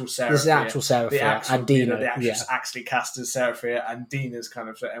actual Sarah. This is the actual Sarah the Fear, actual, and Dina. the actress actually cast as Sarah Fear, and Dina's kind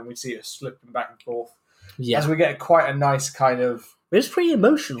of, and we see it slipping back and forth. Yeah. As we get quite a nice kind of. It was pretty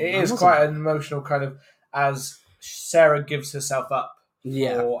emotional. It is quite an emotional kind of, as Sarah gives herself up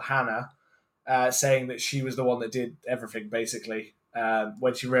for Hannah, saying that she was the one that did everything, basically,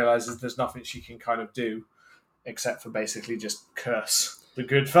 when she realises there's nothing she can kind of do except for basically just curse the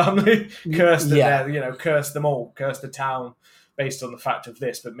good family, curse curse them all, curse the town based on the fact of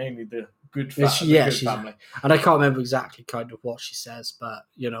this, but mainly the good family. And I can't remember exactly kind of what she says, but,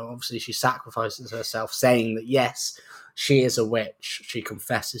 obviously she sacrifices herself, saying that, yes, she is a witch. She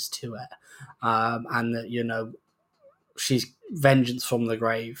confesses to it. And that, she's vengeance from the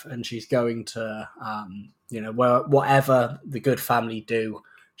grave, and she's going to, whatever the good family do,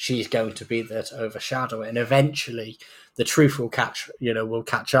 she's going to be there to overshadow it. And eventually the truth will catch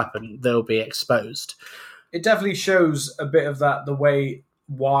up and they'll be exposed. It definitely shows a bit of that, the way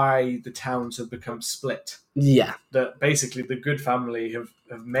why the towns have become split. Yeah. That basically the good family have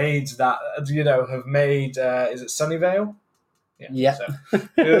made that, is it Sunnyvale? Yeah. So,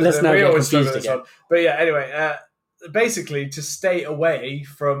 let's not get confused again. But yeah, anyway, basically to stay away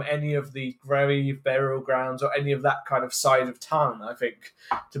from any of the grave burial grounds or any of that kind of side of town, I think,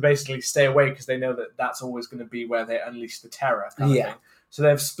 to basically stay away because they know that that's always going to be where they unleash the terror kind of thing. So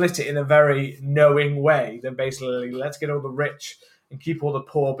they've split it in a very knowing way. They're basically, let's get all the rich and keep all the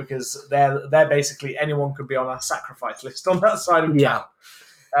poor, because they're basically, anyone could be on a sacrifice list on that side of town.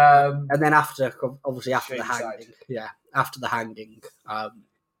 And then after the hanging,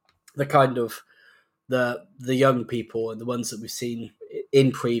 the kind of the young people and the ones that we've seen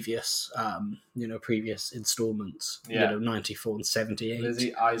in previous installments, 94 and 78.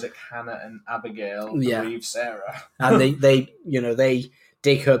 Lizzie, Isaac, Hannah, and Abigail. Believe Sarah, and they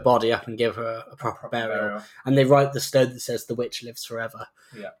dig her body up and give her a proper burial, and they write the stone that says "The witch lives forever."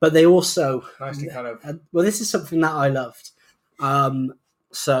 Yeah, but they also nicely kind of. Well, this is something that I loved.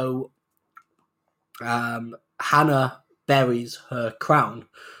 Hannah buries her crown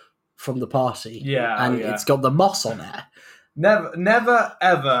from the party. It's got the moss on it. Never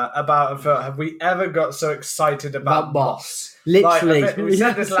ever about a film have we ever got so excited about moss. Literally. We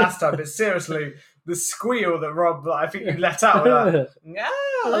said this last time, but seriously, the squeal that Rob, I think you let out,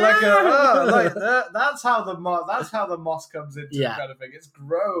 that's how the moss comes into the kind of thing. It's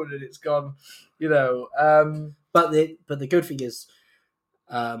grown and it's gone, But the good thing is,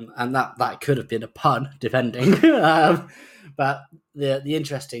 and that could have been a pun, depending. But the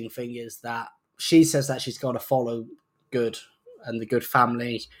interesting thing is that she says that she's got to follow good and the good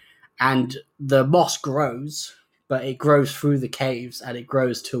family, and the moss grows, but it grows through the caves and it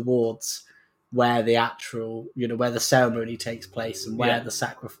grows towards where the actual, where the ceremony takes place and where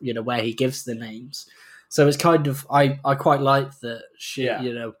the where he gives the names. So it's kind of, I quite like that she,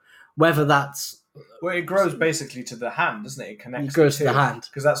 whether that's... Well, it grows basically to the hand, doesn't it? It connects. It grows to the hand.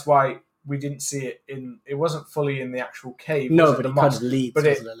 Because that's why we didn't see it it wasn't fully in the actual cave. No, but it kind of leads a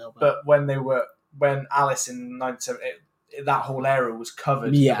little bit. But when Alice in 97, that whole area was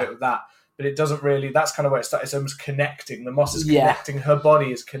covered a bit with that. But it doesn't really, that's kind of where it started. It's almost connecting. The moss is connecting. Her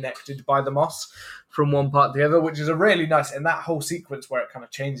body is connected by the moss from one part to the other, which is a really nice, and that whole sequence where it kind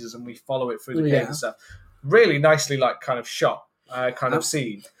of changes and we follow it through the cave and stuff. Really nicely, kind of shot, kind of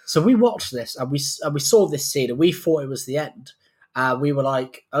scene. So we watched this and we saw this scene and we thought it was the end. We were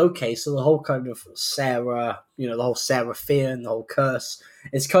like, okay, so the whole kind of Sarah, the whole Sarah fear and the whole curse,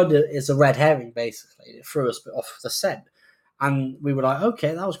 it's a red herring basically. It threw us off the scent, and we were like,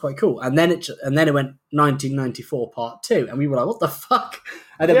 okay, that was quite cool. And then it went 1994 part 2, and we were like, what the fuck?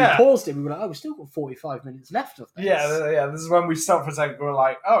 And then we paused it. We were like, we've still got 45 minutes left of this. Yeah. This is when we stopped for a second. We were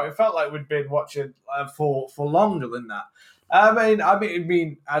like, oh, it felt like we'd been watching for longer than that. I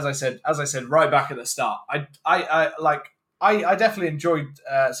mean, as I said right back at the start, I definitely enjoyed,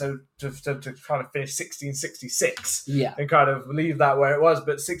 to kind of finish 1666 and kind of leave that where it was,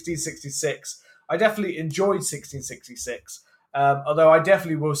 but 1666, I definitely enjoyed 1666, although I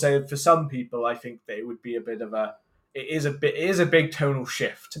definitely will say for some people, I think that it would be it is a big tonal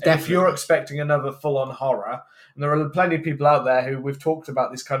shift. If you're expecting another full-on horror, and there are plenty of people out there who we've talked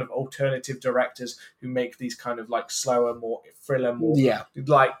about, these kind of alternative directors who make these kind of slower, more thriller, more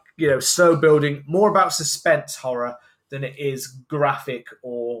slow building, more about suspense horror than it is graphic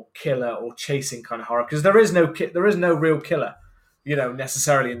or killer or chasing kind of horror, because there is no real killer,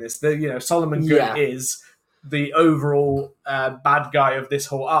 necessarily in this. Solomon Good is the overall bad guy of this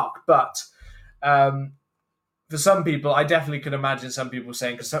whole arc, but for some people, I definitely could imagine some people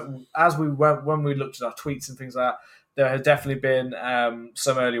saying, because as we went, when we looked at our tweets and things like that, there had definitely been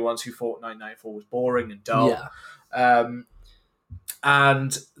some early ones who thought 1994 was boring and dull.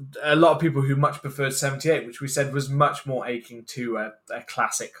 And a lot of people who much preferred 78, which we said was much more akin to a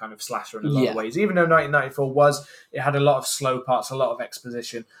classic kind of slasher in a lot of ways. Even though 1994 it had a lot of slow parts, a lot of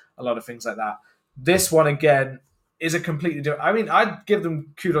exposition, a lot of things like that. This one, again, is a completely different... I mean, I'd give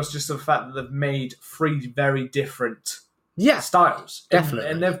them kudos just to the fact that they've made 3 very different styles. Definitely.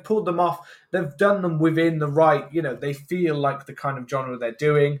 And they've pulled them off. They've done them within the right... they feel like the kind of genre they're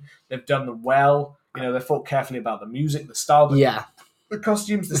doing. They've done them well. They've thought carefully about the music, the style, the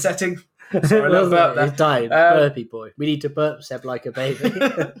costumes, the setting. Sorry, a little burp there. He's dying. Burpy boy. We need to burp Seb like a baby.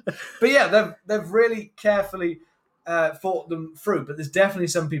 But yeah, they've really carefully thought them through. But there's definitely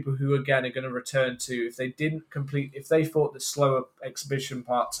some people who, again, are going to return to, if they thought the slower exhibition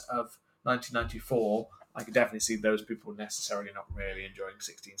parts of 1994, I could definitely see those people necessarily not really enjoying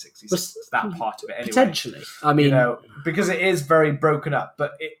 1666, that part of it anyway. Potentially. I mean... because it is very broken up.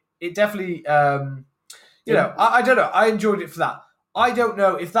 But it definitely... I don't know. I enjoyed it for that. I don't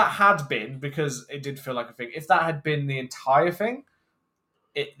know if that had been, because it did feel like a thing, if that had been the entire thing,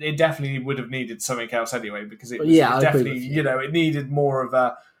 it definitely would have needed something else anyway, because it definitely, it needed more of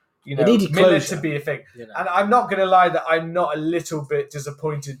a, Miller to be a thing. And I'm not going to lie that I'm not a little bit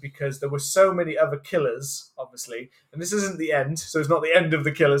disappointed, because there were so many other killers, obviously, and this isn't the end, so it's not the end of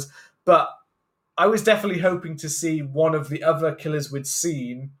the killers, but I was definitely hoping to see one of the other killers we'd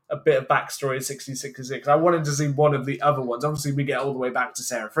seen, a bit of backstory of 1666. I wanted to see one of the other ones. Obviously, we get all the way back to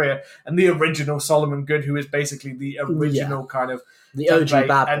Sarah Freer and the original Solomon Good, who is basically the original kind of... The OG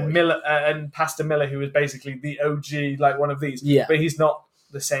bad boy. And Miller, and Pastor Miller, who is basically the OG, like one of these. Yeah. But he's not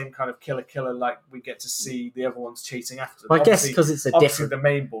the same kind of killer like we get to see the other ones chasing after them. Well, I guess because it's a different... the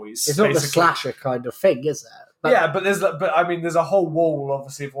main boys. It's not the slasher kind of thing, is it? But there's a whole wall,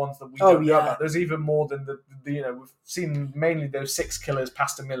 obviously, of ones that we don't know about. There's even more than the we've seen mainly those 6 killers,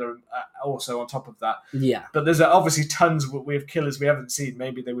 Pastor Miller, also on top of that. Yeah. But there's obviously tons of killers we haven't seen.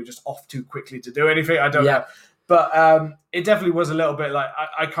 Maybe they were just off too quickly to do anything. I don't know. But it definitely was a little bit like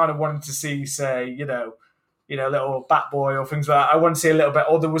I kind of wanted to see, say, little Bat Boy or things like that. I want to see a little bit.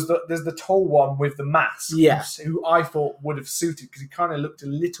 Or there's the tall one with the mask, who I thought would have suited, because he kind of looked a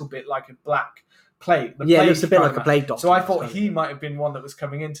little bit like a black plague. It looks a bit like a plague doctor. So I thought he might have been one that was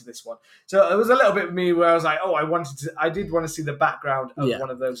coming into this one. So it was a little bit of me where I was like, I did want to see the background of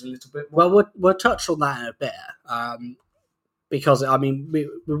one of those a little bit more. Well, we'll touch on that in a bit. Because, I mean,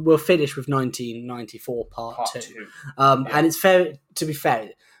 we'll finish with 1994 part 2. And it's fair, to be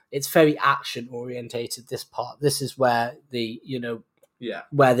fair, it's very action orientated, this part. This is where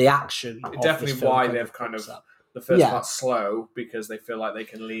where the action it's definitely why they've kind of up. The first part's slow, because they feel like they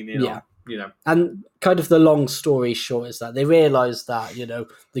can lean in on, And kind of the long story short is that they realise that,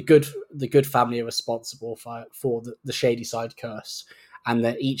 the good family are responsible for the Shadyside curse, and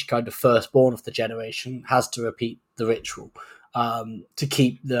that each kind of firstborn of the generation has to repeat the ritual. To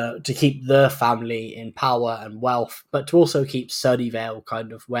keep their family in power and wealth, but to also keep Sunnyvale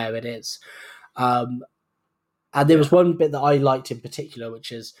kind of where it is. And there was one bit that I liked in particular,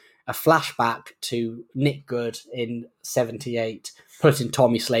 which is a flashback to Nick Good in 78, putting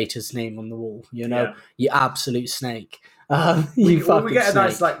Tommy Slater's name on the wall. You absolute snake. We get a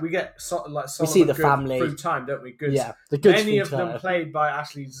nice we see the family through time, don't we? Goods. Yeah, the Goods. Many of them played by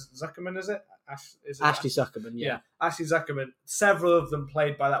Ashley Zuckerman, is it? Ashley Zuckerman, yeah. Ashley Zuckerman. Several of them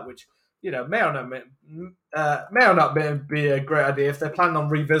played by that, which may or not be a great idea. If they're planning on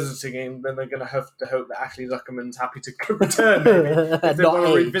revisiting him, then they're going to have to hope that Ashley Zuckerman's happy to return. Maybe if they want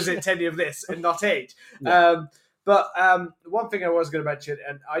to revisit any of this and not age. Yeah. But one thing I was going to mention,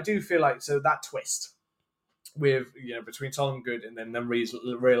 and I do feel like that twist with between Solomon Good and then them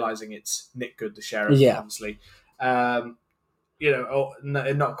realizing it's Nick Good, the sheriff, obviously. Not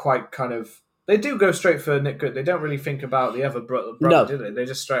quite kind of. They do go straight for Nick Good. They don't really think about the other brother, do they? They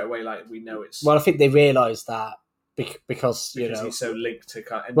just straight away we know it's. Well, I think they realise that because he's so linked to.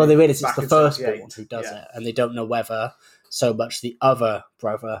 They realise it's the firstborn who does it, and they don't know whether so much the other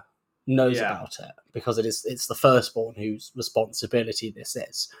brother knows about it, because it's the firstborn whose responsibility this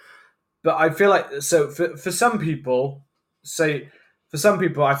is. But I feel like for some people,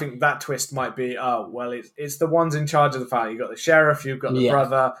 I think that twist might be, it's the ones in charge of the family. You've got the sheriff, you've got the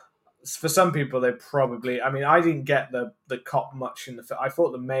brother. For some people, they probably... I mean, I didn't get the cop much in the film. I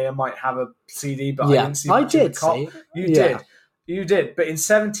thought the mayor might have a CD, but I didn't see much of the cop. You did. But in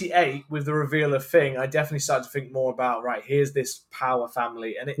 78, with the reveal of Thing, I definitely started to think more about, here's this power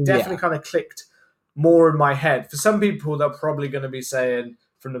family. And it definitely kind of clicked more in my head. For some people, they're probably going to be saying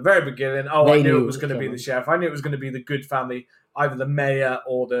from the very beginning. Oh, They I knew knew it was it going to was be the coming. sheriff. I knew it was going to be the good family, either the mayor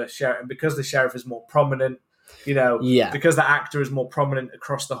or the sheriff. And because the sheriff is more prominent, Yeah. because the actor is more prominent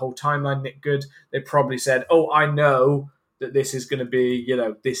across the whole timeline, Nick Good, they probably said, oh, I know that this is going to be,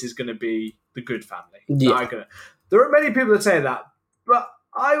 this is going to be the good family. Yeah. There are many people that say that, but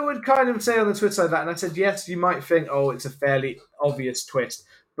I would kind of say on the Twitter side that, and I said, yes, you might think, oh, it's a fairly obvious twist.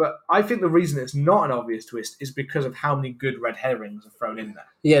 But I think the reason it's not an obvious twist is because of how many good red herrings are thrown in there.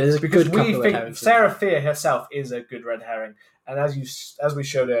 Yeah, there's a Because good we couple of think herrings in Sarah there. Fear herself is a good red herring, and as we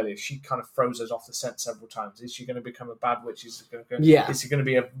showed earlier, she kind of throws us off the scent several times. Is she going to become a bad witch? Is she going to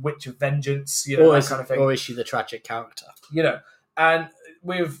be a witch of vengeance? That kind of thing. Or is she the tragic character? And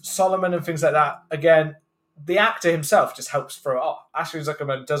with Solomon and things like that, again, the actor himself just helps throw it off. Ashley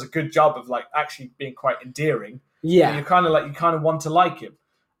Zuckerman does a good job of actually being quite endearing. Yeah, You kind of want to like him,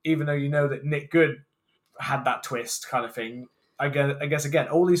 even though you know that Nick Good had that twist kind of thing. I guess again,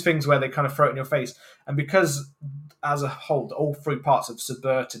 all these things where they kind of throw it in your face, and because as a whole, all three parts have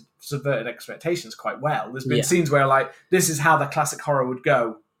subverted expectations quite well. There's been scenes where this is how the classic horror would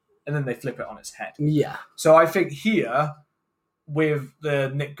go, and then they flip it on its head. Yeah. So I think here, with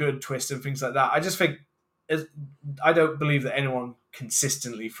the Nick Good twist and things like that, I just think I don't believe that anyone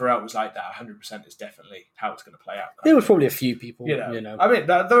consistently throughout was like that. 100% is definitely how it's going to play out. There was probably a few people, I mean,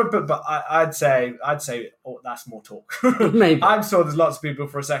 but I'd say, that's more talk. Maybe. I'm sure there's lots of people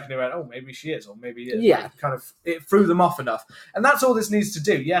for a second who went, oh, maybe she is, or maybe it is. Yeah. It threw them off enough. And that's all this needs to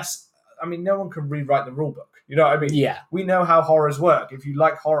do. Yes, I mean, no one can rewrite the rule book. You know what I mean? Yeah. We know how horrors work. If you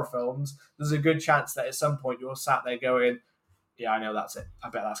like horror films, there's a good chance that at some point you're sat there going, yeah, I know that's it. I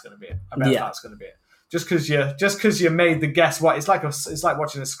bet that's going to be it. I bet that's going to be it. Just because you made the guess what it's like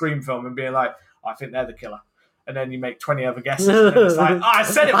watching a Scream film and being like, oh, I think they're the killer, and then you make 20 other guesses. And then it's like, oh, I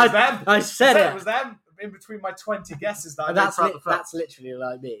said it was them. I said it was them. In between my 20 guesses that I made throughout the film. That's literally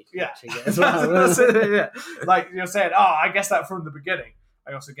like me. Yeah, As well. that's it, yeah. Like you're saying, oh, I guessed that from the beginning.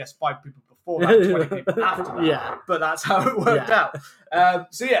 I also guessed 5 people before that, 20 people after that. Yeah, but that's how it worked out.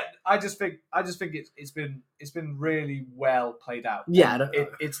 So yeah, I just think it's been really well played out. Yeah,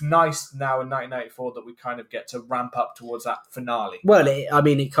 it's nice now in 1994 that we kind of get to ramp up towards that finale. Well,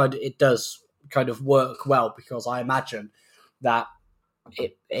 it does kind of work well, because I imagine that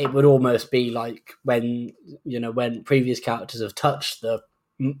it would almost be like when previous characters have touched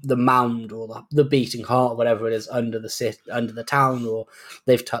the mound or the beating heart, or whatever it is, under the town, or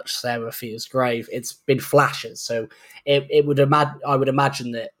they've touched Sarah Fear's grave. It's been flashes, so I would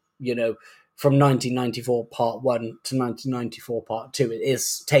imagine that from 1994 part 1 to 1994 part 2, it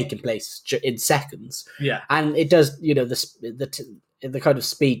is taking place in seconds. Yeah, and it does. The kind of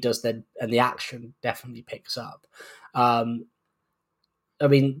speed does then, and the action definitely picks up. I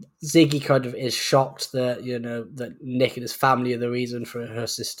mean, Ziggy kind of is shocked that that Nick and his family are the reason for her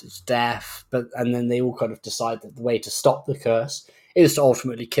sister's death, and then they all kind of decide that the way to stop the curse is to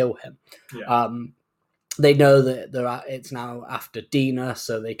ultimately kill him. Yeah. They know that it's now after Dina,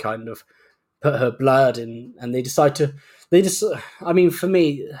 so they kind of put her blood in, and they decide to. I mean, for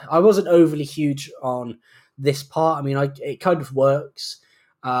me, I wasn't overly huge on this part. I mean, it kind of works,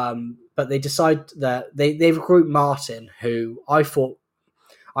 but they decide that they recruit Martin, who I thought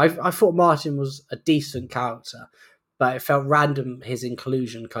Martin was a decent character, but it felt random his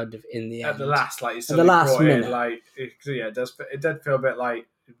inclusion kind of in the end. At the last, at the last minute, it did feel a bit like,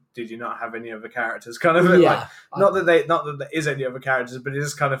 did you not have any other characters? Kind of not that there is any other characters, but it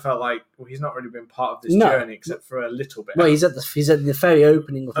just kind of felt like, well, he's not really been part of this journey except for a little bit. Well, he's at the very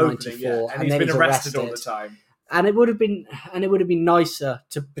opening of 94, yeah. and he's been arrested all the time. And it would have been nicer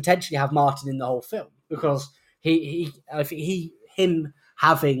to potentially have Martin in the whole film, because him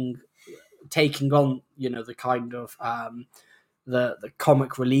having taking on the kind of the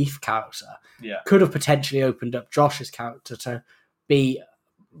comic relief character could have potentially opened up Josh's character to be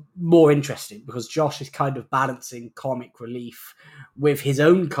more interesting, because Josh is kind of balancing comic relief with his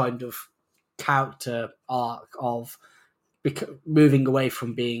own kind of character arc of moving away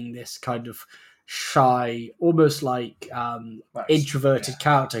from being this kind of shy, almost like introverted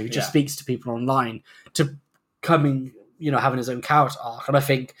character who just speaks to people online, to coming having his own character arc. And I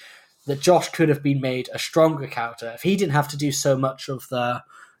think that Josh could have been made a stronger character if he didn't have to do so much of the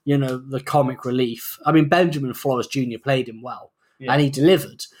comic relief. I mean, Benjamin Flores Jr. played him well, and he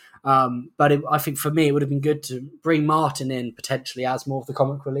delivered. But I think for me, it would have been good to bring Martin in potentially as more of the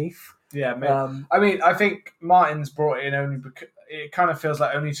comic relief. Yeah, maybe. I think Martin's brought in only because it kind of feels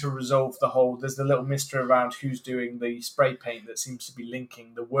like only to resolve the whole. There's the little mystery around who's doing the spray paint that seems to be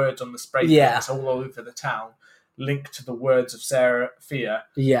linking the words on the spray paint that's all over the town, linked to the words of Sarah Fear.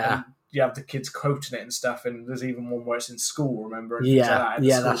 Yeah. And you have the kids quoting it and stuff, and there's even one where it's in school, remember? And things like that in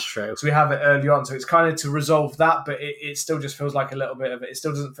school. That's true. So we have it early on, so it's kind of to resolve that, but it still just feels like a little bit of it. It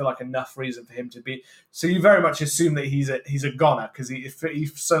still doesn't feel like enough reason for him to be. So you very much assume that he's a goner because he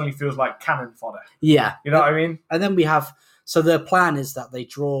suddenly feels like cannon fodder. Yeah, you know what I mean. And then we have. So the plan is that they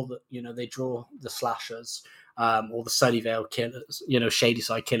draw the slashers. Or the Sunnyvale killers,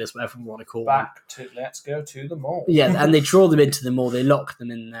 Shadyside killers, whatever we want to call them. Let's go to the mall. Yeah, and they draw them into the mall, they lock them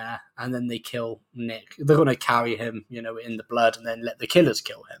in there, and then they kill Nick. They're going to carry him, in the blood, and then let the killers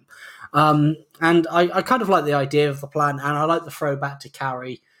kill him. And I kind of like the idea of the plan, and I like the throwback to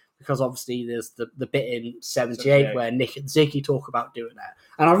Carrie, because obviously there's the bit in 78 where Nick and Ziggy talk about doing that.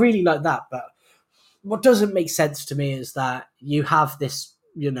 And I really like that, but what doesn't make sense to me is that you have this,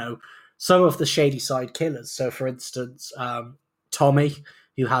 some of the Shadyside killers. So, for instance, Tommy,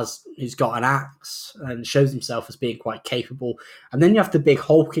 who's got an axe and shows himself as being quite capable, and then you have the big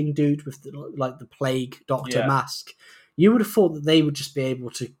hulking dude with the plague doctor mask. You would have thought that they would just be able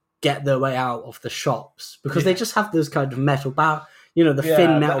to get their way out of the shops because they just have those kind of metal thin metal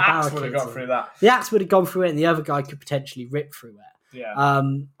barricades. The axe would have gone through that. The axe would have gone through it, and the other guy could potentially rip through it. Yeah,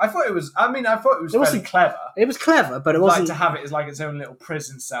 I thought it was fairly clever. It was clever, but it wasn't to have it as like its own little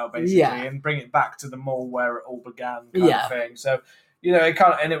prison cell, basically, and bring it back to the mall where it all began, kind of thing. So it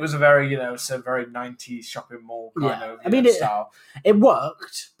kind of, and it was a very very 90s shopping mall kind of style. It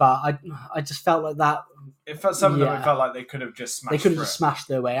worked, but I just felt like that. It felt some of them. It felt like they could have just smashed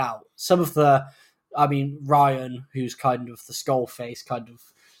their way out. Some of Ryan, who's kind of the skull face, kind of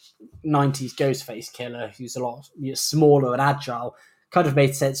 90s Ghostface killer, who's a lot smaller and agile, kind of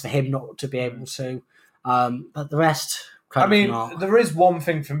made sense for him not to be able to. But the rest, there is one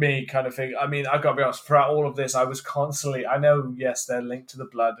thing for me, kind of thing. I mean, I've got to be honest, throughout all of this, I was constantly, I know, yes, they're linked to the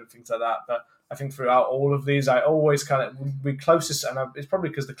blood and things like that, but I think throughout all of these, I always kind of, we closest, and it's probably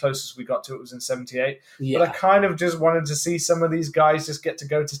because the closest we got to it was in 78, but I kind of just wanted to see some of these guys just get to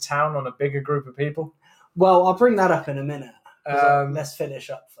go to town on a bigger group of people. Well, I'll bring that up in a minute. Let's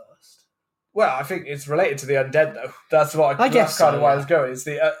finish up first. Well, I think it's related to the undead, though. That's what I guess. That's kind of why I was going. It's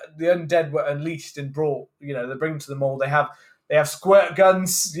the undead were unleashed and brought. They bring them to the mall. They have squirt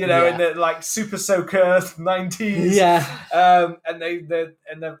guns. In the like Super Soaker 90s. Yeah. And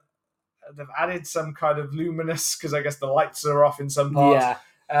they've added some kind of luminous because I guess the lights are off in some parts.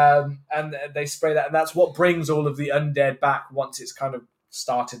 Yeah. And they spray that, and that's what brings all of the undead back once it's kind of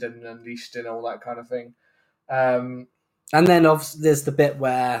started and unleashed and all that kind of thing. And then obviously there's the bit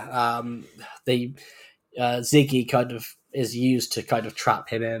where Ziggy kind of is used to kind of trap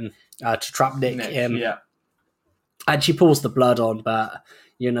him in, to trap Nick in. Yeah. And she pulls the blood on, but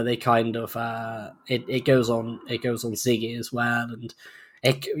they kind of it goes on Ziggy as well, and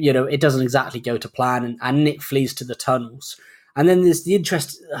it doesn't exactly go to plan, and Nick flees to the tunnels. And then there's the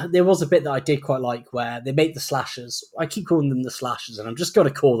interest. There was a bit that I did quite like where they make the slashers. I keep calling them the slashers, and I'm just going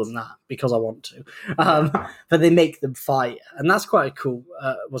to call them that because I want to. But they make them fight, and that's quite a cool.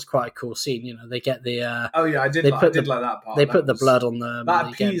 Was quite a cool scene. They get the. I did like that part. They put the blood on the.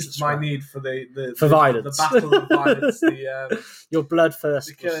 That appeased my need for the violence. The battle of violence. Your blood first.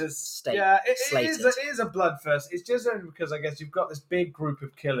 Because it is a blood first. It's just only because I guess you've got this big group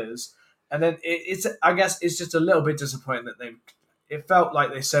of killers. And then I guess it's just a little bit disappointing that it felt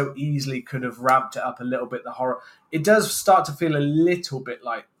like they so easily could have ramped it up a little bit, the horror. It does start to feel a little bit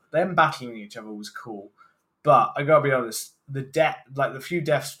like them battling each other was cool. But I gotta be honest, the few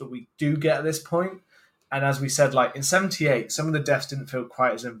deaths that we do get at this point, and as we said, like in 78, some of the deaths didn't feel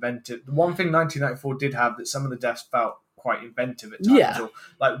quite as inventive. The one thing 1994 did have that some of the deaths felt quite inventive at times, or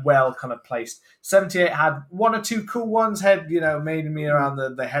like well kind of placed. 78 had one or two cool ones, made me around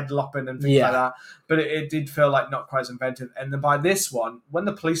the head lopping and things like that, but it did feel like not quite as inventive. And then by this one, when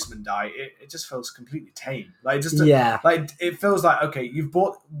the policemen die, it just feels completely tame. Like like it feels like, okay,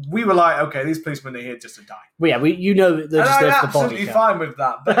 we were like, okay, these policemen are here just to die. Well, they're just there for the body. I'm absolutely fine with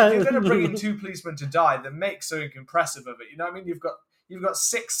that, but if you're going to bring in two policemen to die, then make something impressive of it. You know what I mean? You've got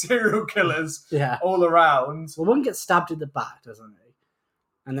 6 serial killers all around. Well, one gets stabbed in the back, doesn't he?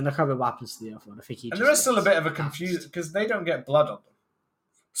 And then I can't remember what happens to the other one. I think there is still a bit of a confusion because they don't get blood on them.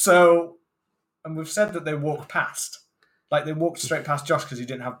 So, and we've said that they walk past. Like they walked straight past Josh because he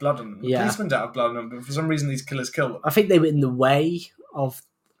didn't have blood on them. The policemen don't have blood on them, but for some reason these killers kill them. I think they were in the way of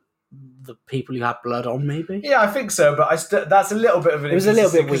the people who had blood on, maybe. Yeah, I think so, but that's a little bit of an. It was a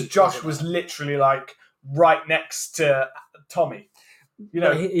little bit weak because Josh was literally like right next to Tommy. He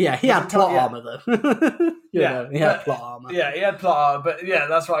had plot armor though. He had plot armor. Yeah, he had plot armor, but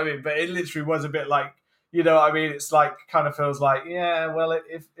that's what I mean. But it literally was a bit like You know what I mean? It's like, kind of feels like, yeah, well,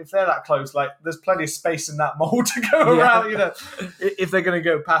 if they're that close, like, there's plenty of space in that mold to go around, you know, if they're going to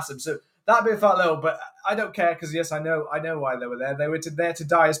go past them. So that bit felt low, but I don't care because, yes, I know why they were there. They were there to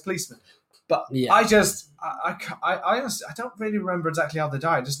die as policemen. But I honestly, I don't really remember exactly how they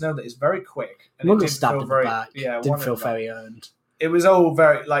died. I just know that it's very quick. And one was stabbed in the back. Yeah, didn't feel very earned. It was all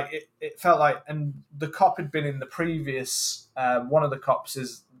very, like, it felt like, and the cop had been in the previous, one of the cops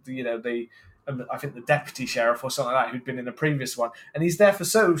is, you know, I think the deputy sheriff or something like that, who'd been in the previous one. And he's there for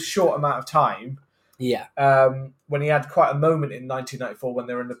so short amount of time. Yeah. When he had quite a moment in 1994 when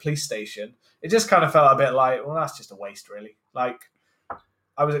they were in the police station, it just kind of felt a bit like, well, that's just a waste, really. Like,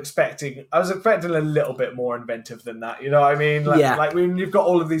 I was expecting a little bit more inventive than that. You know what I mean? Like when you've got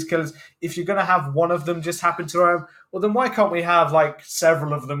all of these killers, if you're going to have one of them just happen to him, well, then why can't we have like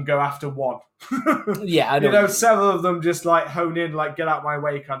several of them go after one? Yeah, I know. You know, several of them just like hone in, like get out my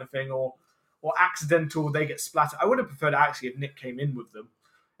way kind of thing, or accidental, they get splattered. I would have preferred actually if Nick came in with them.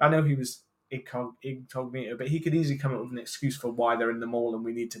 I know he was incognito, but he could easily come up with an excuse for why they're in the mall and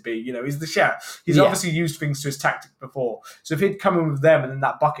we need to be, you know, he's the sheriff. He's obviously used things to his tactic before. So if he'd come in with them and then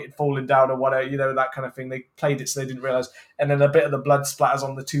that bucket had fallen down or whatever, you know, that kind of thing, they played it so they didn't realise, and then a bit of the blood splatters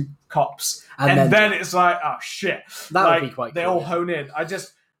on the two cops. And then it's like, oh shit. That like, would be quite they cool, all hone in.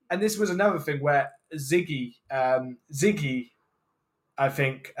 And this was another thing where Ziggy, I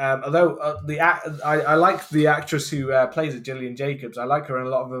think, although I like the actress who plays it, Gillian Jacobs. I like her in a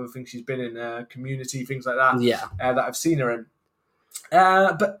lot of other things she's been in, Community, things like that. Yeah, that I've seen her in.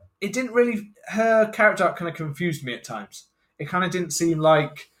 But it didn't really. Her character arc kind of confused me at times. It kind of didn't seem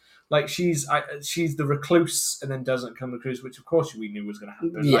like she's the recluse and then doesn't come recluse, which of course we knew was going to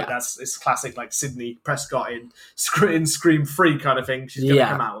happen. Yeah, like it's classic, like Sydney Prescott in Scream 3 kind of thing. She's going to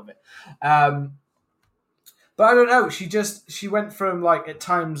come out of it. But I don't know. She went from, like, at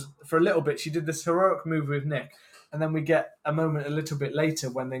times for a little bit, she did this heroic move with Nick, and then we get a moment a little bit later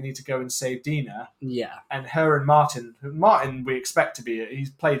when they need to go and save Dina. Yeah, and her and Martin we expect to be.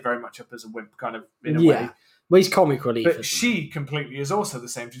 He's played very much up as a wimp, kind of in a way. Well, he's comic relief. But she completely is also the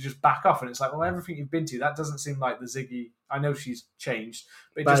same, to just back off, and it's like, well, everything you've been to, that doesn't seem like the Ziggy. I know she's changed,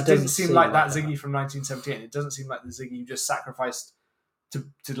 but it just didn't seem like that Ziggy from 1978. It doesn't seem like the Ziggy you just sacrificed to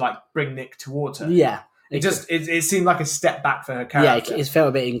like bring Nick towards her. Yeah. It seemed like a step back for her character. Yeah, it felt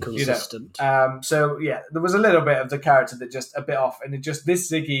a bit inconsistent. You know? So yeah, there was a little bit of the character that just a bit off, and it just this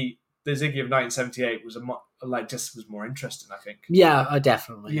Ziggy, the Ziggy of 1978, was was more interesting. I think. Yeah,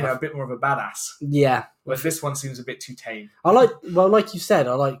 definitely. You know, a bit more of a badass. Yeah, whereas this one seems a bit too tame. Like you said,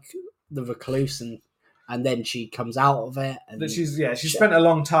 I like the recluse, and then she comes out of it, and she spent a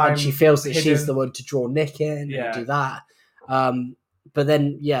long time, and she feels that she's the one to draw Nick in and do that. But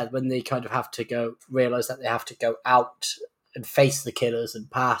then, when they kind of have to realise that they have to go out and face the killers and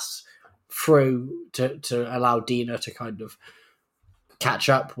pass through to allow Dina to kind of catch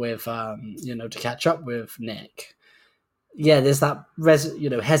up with, Nick. Yeah, there's that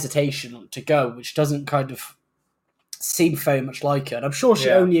hesitation to go, which doesn't kind of seem very much like her. And I'm sure she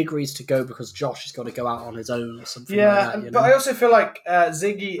only agrees to go because Josh has got to go out on his own or something like that. But I also feel like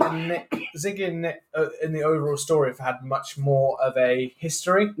Ziggy and Nick in the overall story have had much more of a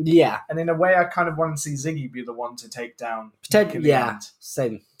history. Yeah. And in a way, I kind of want to see Ziggy be the one to take down Nick in the end.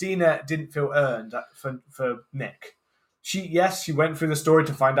 Same. Dina didn't feel earned for Nick. She went through the story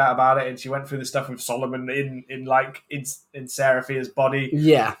to find out about it, and she went through the stuff with Solomon in Sarah Fia's body.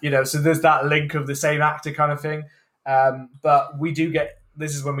 Yeah. You know, so there's that link of the same actor kind of thing. But we do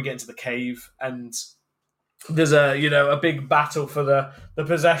this is when we get into the cave, and there's a big battle for the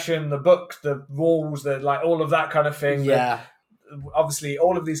possession, the book, the walls, all of that kind of thing. Yeah. Obviously,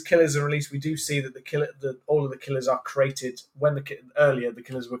 all of these killers are released. We do see that all of the killers are created when earlier the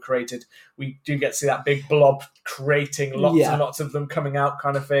killers were created. We do get to see that big blob creating lots and lots of them coming out,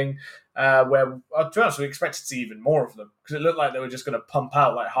 kind of thing. Where, to be honest, we expected to see even more of them because it looked like they were just going to pump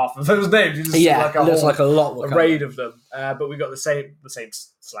out like half of those names. It looks like a lot. A raid of them, but we got the same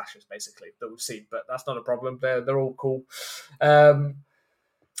slashers basically that we've seen. But that's not a problem. They're all cool.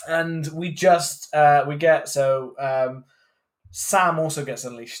 And we Sam also gets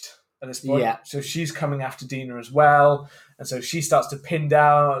unleashed at this point. Yeah. So she's coming after Dina as well, and so she starts to pin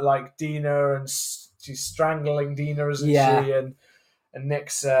down Dina, and she's strangling Dina, isn't she? And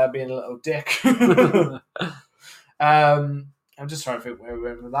Nick's being a little dick. I'm just trying to think where we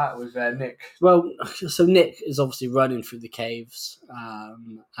went with that with Nick. Well, so Nick is obviously running through the caves,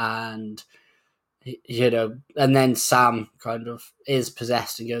 and and then Sam kind of is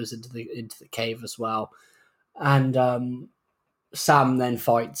possessed and goes into the cave as well, and Sam then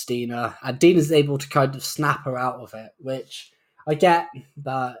fights Dina, and Dina's able to kind of snap her out of it, which I get,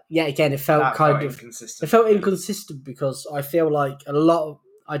 but yeah, again, it felt That kind felt of inconsistent. it felt inconsistent because I feel like a lot of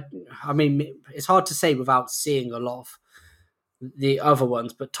I mean, it's hard to say without seeing a lot of the other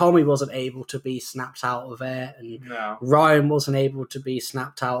ones, but Tommy wasn't able to be snapped out of it, and No. Ryan wasn't able to be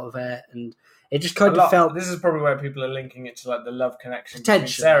snapped out of it, and it just kind of felt. This is probably where people are linking it to like the love connection between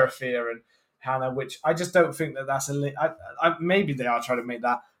Potentially. Seraphia and Hannah, which I just don't think that's maybe they are trying to make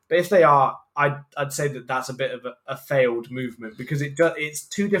that, but if they are, I'd say that that's a bit of a failed movement because it's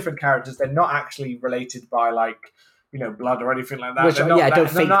two different characters. They're not actually related by like blood or anything like that. Which, they're not, I don't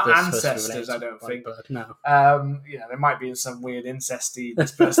think they're not they're supposed to be ancestors. I related don't by think. blood, no. They might be in some weird incesty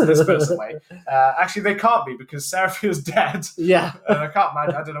this person way. Actually, they can't be because Seraphia's dead. Yeah. I can't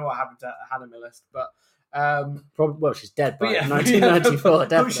imagine. I don't know what happened to Hannah Millist, but well, she's dead by yeah, 1994,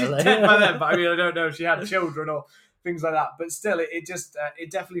 definitely. She's dead by then, but I mean, I don't know if she had children or things like that. But still, it just it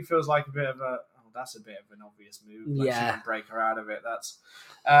definitely feels like a bit of a. That's a bit of an obvious move. Like Yeah. she can break her out of it. That's.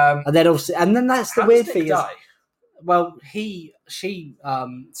 And then obviously, that's the how weird does thing Nick die? Well, so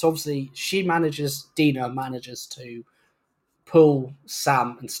obviously Dina manages to pull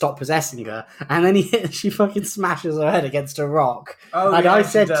Sam and stop possessing her, and then she fucking smashes her head against a rock. Oh, and yeah, I she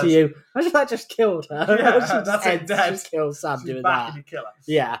said does. to you, imagine that just killed her. Yeah, She that's it, dead. just kills Sam She's doing back that. and you kill her.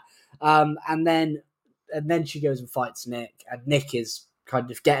 Yeah. And then she goes and fights Nick, and Nick is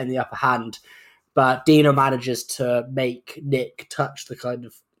kind of getting the upper hand, but Dina manages to make Nick touch the kind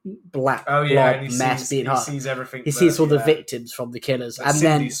of black blob and he mess being hot. He sees everything. He sees all the victims from the killers, Like and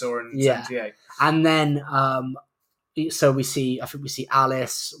Cindy then saw in yeah. 78. and then so we see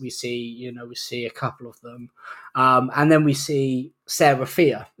Alice, we see a couple of them, and then we see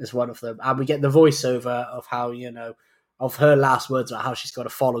Seraphia as one of them, and we get the voiceover of how of her last words about how she's got to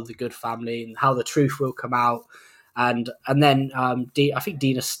follow the good family and how the truth will come out. And then I think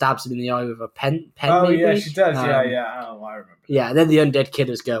Dina stabs him in the eye with a pen. Oh, maybe? yeah, she does. Yeah. Oh, I remember. Yeah, and then the undead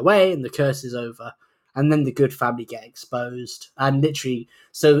killers go away and the curse is over. And then the good family get exposed. And literally,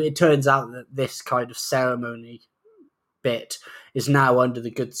 so it turns out that this kind of ceremony bit is now under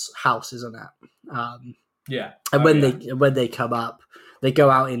the good's house, isn't it? Yeah. And when they come up, they go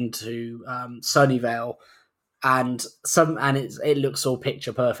out into Sunnyvale, and it looks all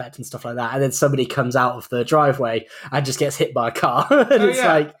picture perfect and stuff like that. And then somebody comes out of the driveway and just gets hit by a car. And it's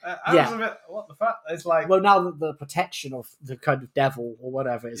like, what the fuck? It's like, well, now that the protection of the kind of devil or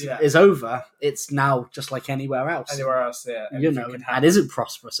whatever is over, it's now just like anywhere else. Anywhere else, yeah. And isn't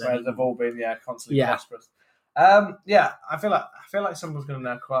prosperous Whereas anymore. they've all been, constantly prosperous. I feel like someone's going to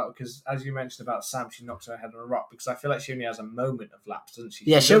now quite, because as you mentioned about Sam, she knocks her head on a rock, because I feel like she only has a moment of lapse, doesn't she?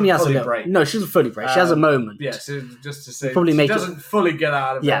 Yeah, she only has a break. No, she doesn't fully break. She has a moment. Yeah, so just to say, she doesn't fully get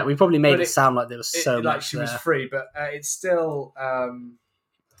out of it. Yeah, we probably made it sound like there was so much like she was free, but it's still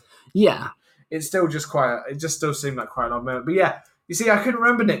it's still just quite. It just still seemed like quite an odd moment. But yeah, you see, I couldn't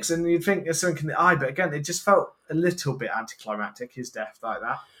remember Nick's, and you'd think there's something in the eye, but again, it just felt a little bit anticlimactic. His death like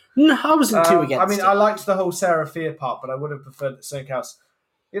that. No, I wasn't too against it. I mean, I liked the whole Seraphia part, but I would have preferred something else.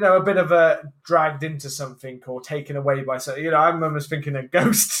 A bit of a dragged into something or taken away by something. I'm almost thinking of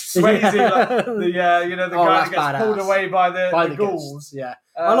Ghost Swayze, like the guy that gets pulled away by the ghouls. Yeah,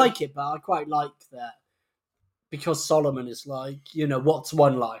 I like it, but I quite like that because Solomon is like, what's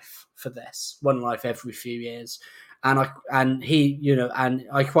one life for this? One life every few years, and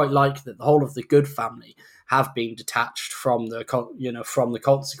I quite like that the whole of the good family have been detached from the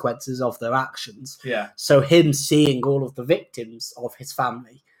consequences of their actions. Yeah. So him seeing all of the victims of his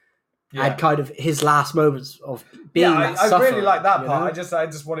family and kind of his last moments of being I really like that part. I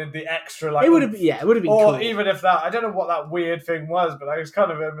just wanted the extra like. It would have been or cool. even if that, I don't know what that weird thing was, but I was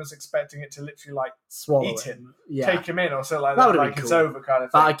kind of almost expecting it to literally like swallow eat him, yeah. take him in or something like that. Like it's cool. Over kind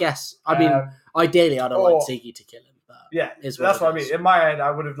of thing. But I guess ideally I'd have liked Ziggy to kill him. But that's what I mean. In my head,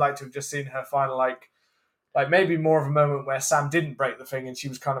 I would have liked to have just seen her final like maybe more of a moment where Sam didn't break the thing and she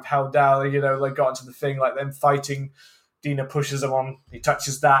was kind of held down, like got into the thing, like them fighting. Dina pushes him on, he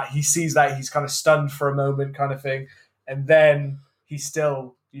touches that, he sees that, he's kind of stunned for a moment kind of thing. And then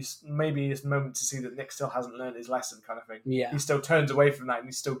maybe it's a moment to see that Nick still hasn't learned his lesson kind of thing. Yeah. He still turns away from that and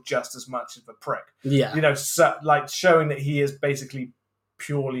he's still just as much of a prick. Yeah. So, like showing that he has basically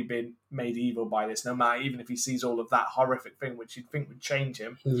purely been made evil by this, no matter, even if he sees all of that horrific thing, which you'd think would change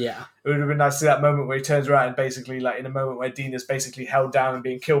him. Yeah. It would have been nice to see that moment where he turns around and basically, like in a moment where Dina's basically held down and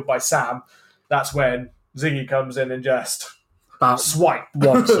being killed by Sam, that's when Ziggy comes in and just swipe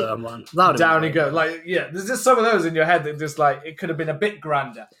someone. Down he goes. Like, there's just some of those in your head that just like, it could have been a bit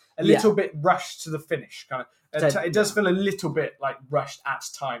grander, a little bit rushed to the finish. Kind of, it does feel a little bit like rushed at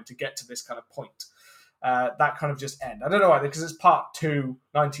time to get to this kind of point. That kind of just end. I don't know why, because it's part 2,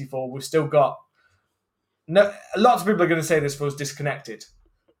 94. We've still got no, lots of people are going to say this feels disconnected.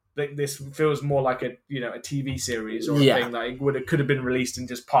 This feels more like a TV series or a thing that could have been released in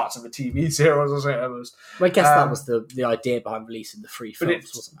just parts of a TV series or something. Well, I guess that was the idea behind releasing the 3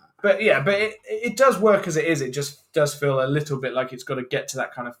 films, wasn't it? But yeah, but it does work as it is. It just does feel a little bit like it's got to get to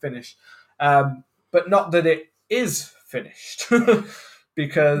that kind of finish, but not that it is finished.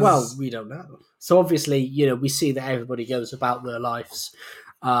 Because we don't know. So obviously, we see that everybody goes about their lives,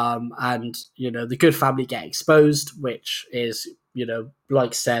 and the good family get exposed, which is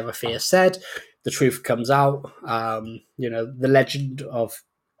like Sarah Fear said, the truth comes out. The legend of,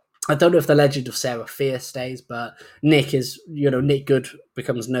 I don't know if the legend of Sarah Fear stays, but Nick Good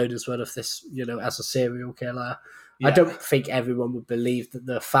becomes known as one of this, as a serial killer. Yeah. I don't think everyone would believe that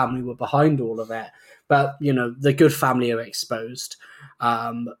the family were behind all of it, but the good family are exposed,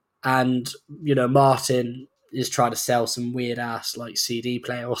 and Martin is trying to sell some weird ass like CD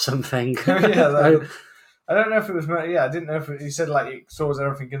player or something. I don't know if it was. Yeah, I didn't know if he said like it stores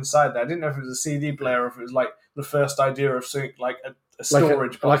everything inside there. I didn't know if it was a CD player or if it was like the first idea of something like a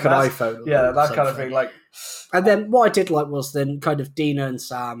storage box. Like an iPhone. Yeah, that kind of thing. Like, and then what I did like was then kind of Dina and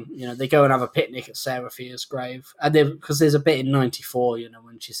Sam. They go and have a picnic at Sarah Fear's grave, and then because there's a bit in '94,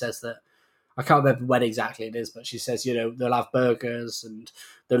 when she says that. I can't remember when exactly it is, but she says, they'll have burgers and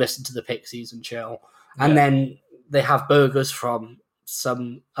they'll listen to the Pixies and chill. And then they have burgers from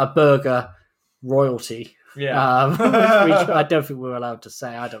a burger royalty. Yeah. Which I don't think we're allowed to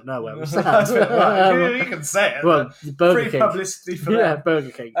say. I don't know where we stand. You can say it. Well, Burger Free King. publicity for Yeah, them.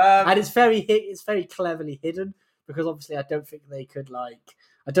 Burger King. And it's very cleverly hidden because obviously I don't think they could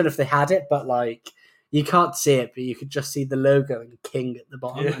I don't know if they had it, but you can't see it, but you could just see the logo and King at the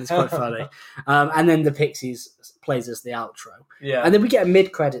bottom. Yeah. It's quite funny. And then the Pixies plays as the outro. Yeah. And then we get a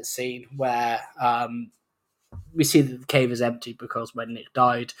mid-credit scene where we see that the cave is empty because when Nick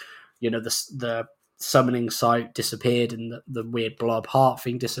died, the summoning site disappeared and the weird blob heart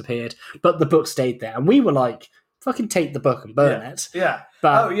thing disappeared, but the book stayed there. And we were like, fucking take the book and burn it. Yeah.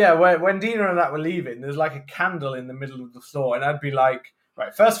 But when Dina and that were leaving, there's like a candle in the middle of the floor, and I'd be like,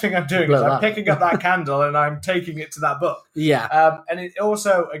 right, first thing I'm doing is I'm picking up that candle and I'm taking it to that book. Yeah. And it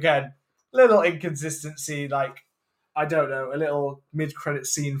also, again, little inconsistency, I don't know, a little mid-credit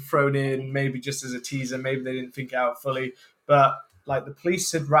scene thrown in, maybe just as a teaser, maybe they didn't think it out fully, but the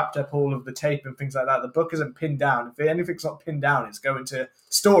police had wrapped up all of the tape and things like that. The book isn't pinned down. If anything's not pinned down, it's going to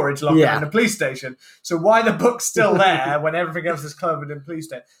storage locker in the police station. So why the book's still there when everything else is covered in police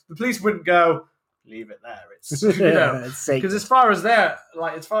station? The police wouldn't go, leave it there. It's because as far as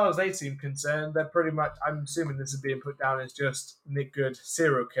they seem concerned, they're pretty much. I'm assuming this is being put down as just Nick Good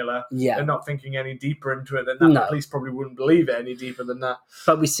serial killer. Yeah, they're not thinking any deeper into it than that. No. The police probably wouldn't believe it any deeper than that.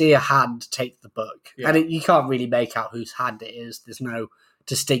 But we see a hand take the book, and you can't really make out whose hand it is. There's no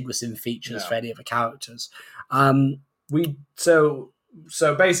distinguishing features for any of the characters.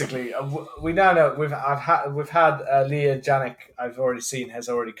 So basically, we now know we've had Leah Janik. I've already seen has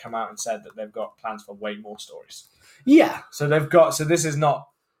already come out and said that they've got plans for way more stories. Yeah. So this is not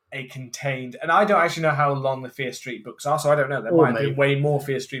a contained, and I don't actually know how long the Fear Street books are. So I don't know. There might be way more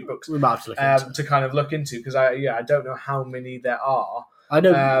Fear Street books we might have to to kind of look into because I don't know how many there are. I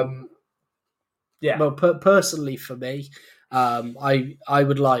know. Well, personally, for me, I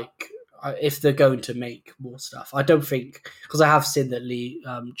would like. If they're going to make more stuff, I don't think, because I have seen that Lee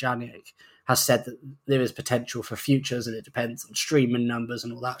Janik has said that there is potential for futures and it depends on streaming numbers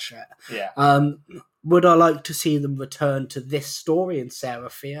and all that shit. Yeah. Would I like to see them return to this story in Sarah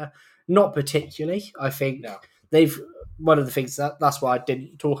Fear? Not particularly. I think one of the things that's why I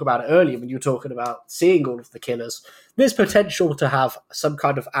didn't talk about it earlier when you were talking about seeing all of the killers. There's potential to have some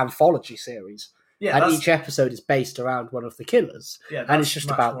kind of anthology series. Yeah, and each episode is based around one of the killers, and it's just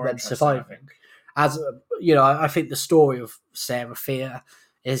about them surviving. I think the story of Sarah Fear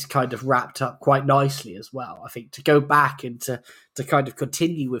is kind of wrapped up quite nicely as well. I think to go back and to kind of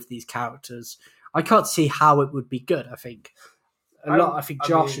continue with these characters, I can't see how it would be good. I think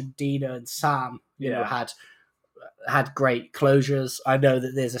Josh and Dina and Sam, had great closures. I know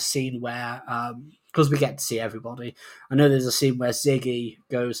that there's a scene where. Because we get to see everybody. I know there's a scene where Ziggy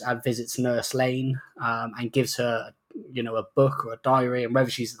goes and visits Nurse Lane and gives her, a book or a diary, and whether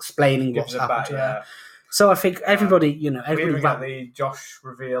she's explaining what's happened to her. So I think everybody, everybody. We got the Josh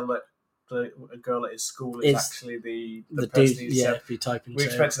reveal that a girl at his school is actually the person dude. Yeah, if you type into. We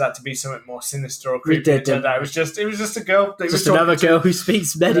expected that to be something more sinister or creepy. It was just a girl. Just another girl who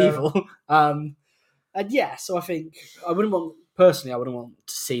speaks medieval. And so I think I wouldn't want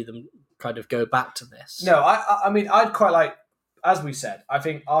to see them kind of go back to this. No, I mean, I'd quite like, as we said, I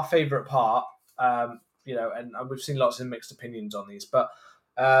think our favourite part, and we've seen lots of mixed opinions on these, but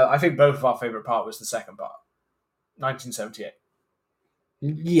I think both of our favourite part was the second part, 1978.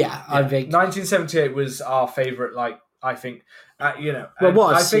 Yeah, I think 1978 was our favourite. Like, I think, Well,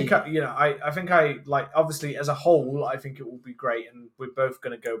 what I've I think, seen- I think I like, obviously as a whole, I think it will be great, and we're both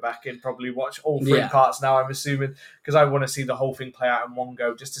going to go back and probably watch all three Yeah. parts now. I'm assuming, because I want to see the whole thing play out in one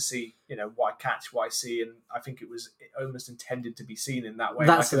go, just to see, what I catch, what I see, and I think it was almost intended to be seen in that way.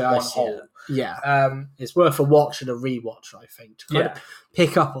 that's like the in way I one see whole. it. Yeah, it's worth a watch and a rewatch, I think, to kind of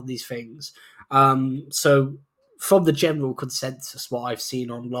pick up on these things. So from the general consensus, what I've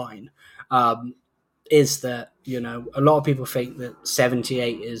seen online is that a lot of people think that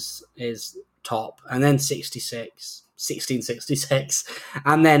 78 is top, and then 1666,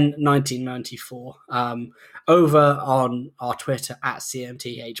 and then 1994. Over on our Twitter at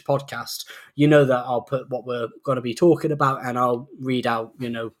CMTH Podcast, that I'll put what we're going to be talking about, and I'll read out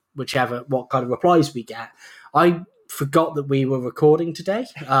what kind of replies we get. I forgot that we were recording today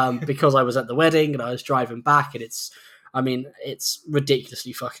because I was at the wedding and I was driving back, and it's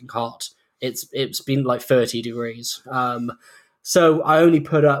ridiculously fucking hot. It's been like 30 degrees. So I only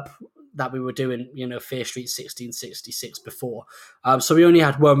put up that we were doing, Fear Street 1666 before. So we only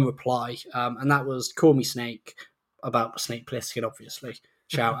had one reply, and that was Call Me Snake, about Snake Plissken, obviously.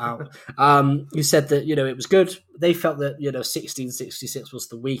 Shout out. Who said that, it was good. They felt that, 1666 was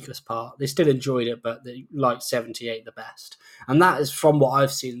the weakest part. They still enjoyed it, but they liked 78 the best. And that is, from what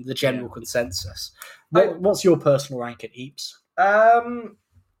I've seen, the general consensus. What's your personal ranking, Eeps?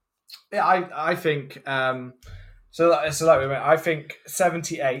 Yeah, I think I think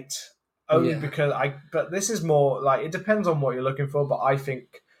 78 only because but this is more like, it depends on what you're looking for, but I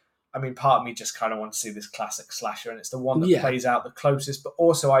think, part of me just kind of wants to see this classic slasher, and it's the one that plays out the closest, but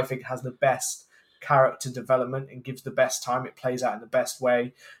also I think has the best character development and gives the best time. It plays out in the best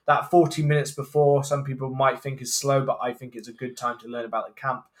way. That 40 minutes before, some people might think is slow, but I think it's a good time to learn about the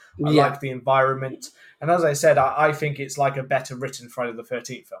camp. I like the environment. And as I said, I think it's like a better written Friday the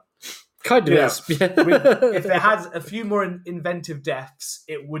 13th film. Kind of is. If it had a few more inventive deaths,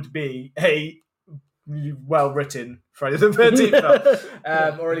 it would be a well-written Friday the 13th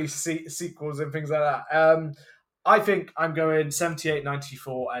film. Or at least sequels and things like that. I think I'm going 78,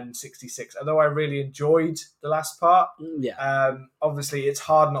 94, and 66. Although I really enjoyed the last part. Obviously, it's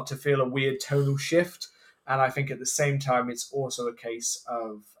hard not to feel a weird tonal shift. And I think at the same time, it's also a case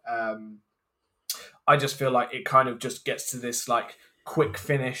of... I just feel like it kind of just gets to this like quick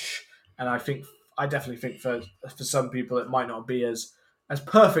finish. And I definitely think for some people, it might not be as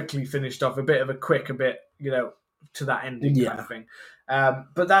perfectly finished off. A bit of a quick, a bit, to that ending kind of thing.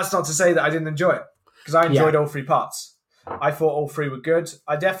 But that's not to say that I didn't enjoy it, because I enjoyed all three parts. I thought all three were good.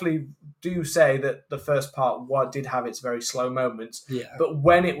 I definitely do say that the first part did have its very slow moments. Yeah. But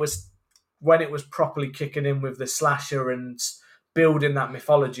when it was properly kicking in with the slasher and building that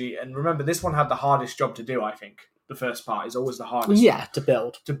mythology, and remember, this one had the hardest job to do, I think. The first part is always the hardest. Yeah, to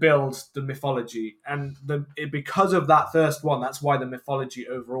build the mythology, and because of that first one, that's why the mythology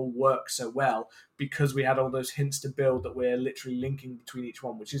overall works so well, because we had all those hints to build that we're literally linking between each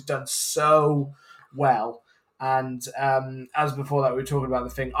one, which is done so well. And as before that, we were talking about the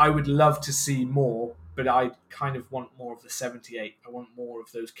thing. I would love to see more, but I kind of want more of the 78. I want more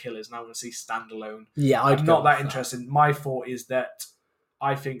of those killers, and I want to see standalone. Yeah, I'm not that interested. My thought is that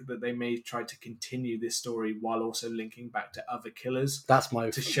I think that they may try to continue this story while also linking back to other killers. That's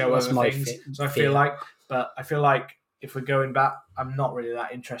my to show other things. So I feel like if we're going back, I'm not really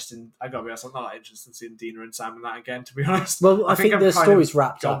that interested. I gotta be honest, I'm not that interested in seeing Dina and Sam in that again. To be honest, well, I think the story's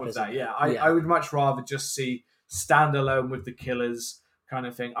wrapped up with that. Yeah, I would much rather just see standalone with the killers kind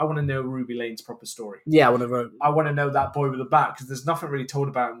of thing. I want to know Ruby Lane's proper story. Yeah, I want to know that boy with the bat, because there's nothing really told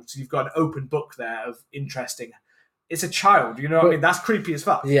about him. So you've got an open book there of interesting. It's a child, what I mean? That's creepy as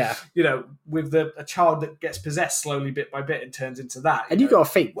fuck. Yeah. With a child that gets possessed slowly bit by bit and turns into that. And you got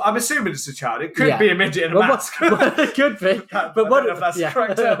to think. Well, I'm assuming it's a child. It could be a midget in a mask. It could be. But I don't know if that's the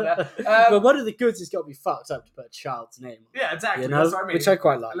correct term there. But one of the goods has got to be fucked up to put a child's name on. Yeah, exactly. That's what I mean. Which I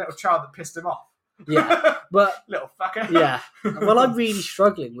quite like. A little child that pissed him off. Yeah. But little fucker. Yeah. Well, I'm really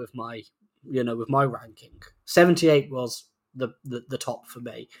struggling with my ranking. 78 was the top for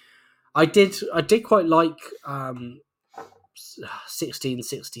me. I did quite like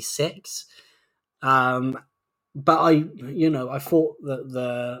 1666, but I thought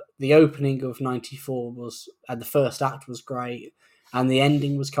that the opening of 94 was, and the first act was great, and the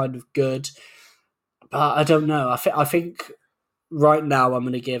ending was kind of good. But I don't know. I think right now I'm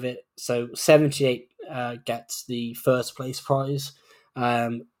going to give it, so 78 gets the first place prize.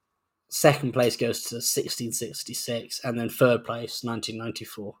 Second place goes to 1666, and then third place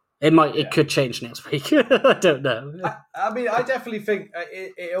 1994. It could change next week. I don't know. I mean, I definitely think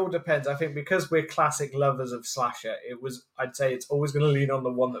it all depends. I think because we're classic lovers of slasher, I'd say it's always going to lean on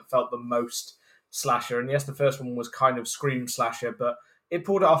the one that felt the most slasher. And yes, the first one was kind of scream slasher, but it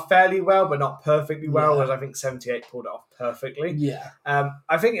pulled it off fairly well, but not perfectly well, whereas I think 78 pulled it off perfectly. Yeah.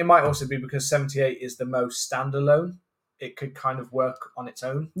 I think it might also be because 78 is the most standalone. It could kind of work on its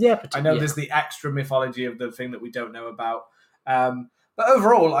own. Yeah, I know there's the extra mythology of the thing that we don't know about. But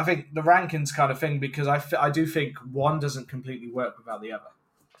overall, I think the rankings kind of thing, because I do think one doesn't completely work without the other.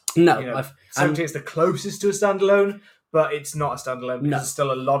 No. 78 is the closest to a standalone, but it's not a standalone because there's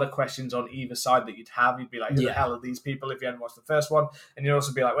still a lot of questions on either side that you'd have. You'd be like, who the hell are these people if you hadn't watched the first one? And you'd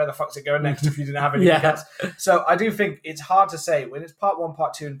also be like, where the fuck's it going next if you didn't have anything else? So I do think it's hard to say. When it's part 1,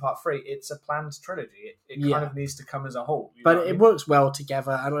 part 2, and part 3, it's a planned trilogy. It kind of needs to come as a whole. But it works well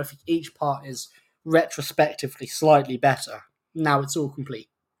together, and I think each part is retrospectively slightly better. Now it's all complete.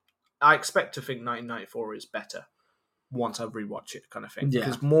 I expect to think 1994 is better once I rewatch it, kind of thing. Yeah.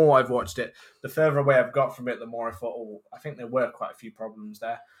 Because the more I've watched it, the further away I've got from it, the more I thought, I think there were quite a few problems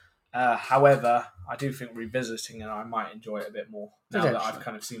there. However, I do think revisiting it, I might enjoy it a bit more now that I've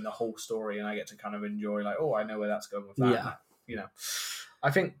kind of seen the whole story and I get to kind of enjoy, like, I know where that's going with that. Yeah. I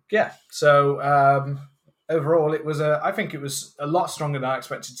think, So overall, I think it was a lot stronger than I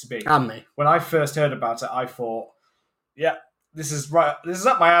expected it to be. And me. When I first heard about it, I thought, this is right. This is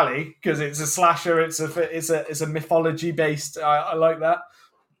up my alley because it's a slasher. It's a mythology based. I like that,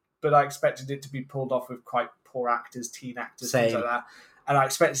 but I expected it to be pulled off with quite poor actors, teen actors, things like that. And I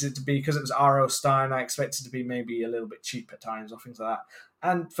expected it to be, because it was R.L. Stein, I expected it to be maybe a little bit cheap at times or things like that.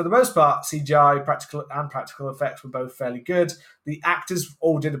 And for the most part, CGI, practical effects were both fairly good. The actors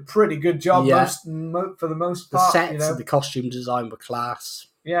all did a pretty good job for the most part. The sets and the costume design were class.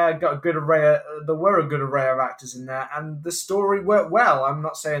 Yeah, got a good array. There were a good array of actors in there, and the story worked well. I'm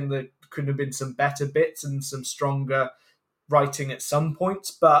not saying there couldn't have been some better bits and some stronger writing at some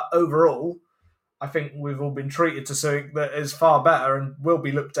points, but overall, I think we've all been treated to something that is far better and will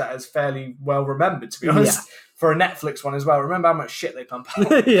be looked at as fairly well remembered, to be honest. For a Netflix one as well. Remember how much shit they pump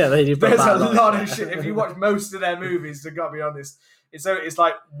out? Yeah, they do. There's a lot of shit. If you watch most of their movies, I've got to be honest, it's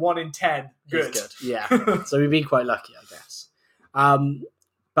like 1 in 10 good. Yeah, so we've been quite lucky, I guess.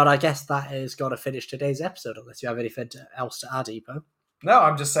 But I guess that is going to finish today's episode, unless you have anything else to add, Epo. No,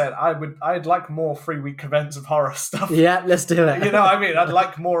 I'm just saying I'd like more 3-week events of horror stuff. Yeah, let's do it. You know what I mean? I'd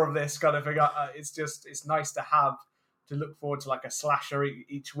like more of this kind of thing. It's nice to look forward to like a slasher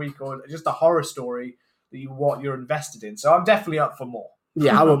each week, or just a horror story that you're invested in. So I'm definitely up for more.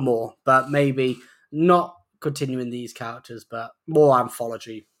 Yeah, I want more, but maybe not continuing these characters, but more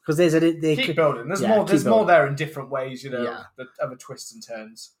anthology. Because keep building. There's more there in different ways, the other twists and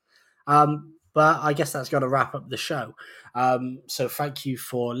turns. But I guess that's going to wrap up the show. So thank you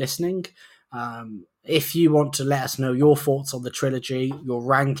for listening. If you want to let us know your thoughts on the trilogy, your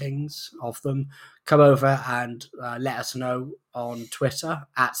rankings of them, come over and let us know on Twitter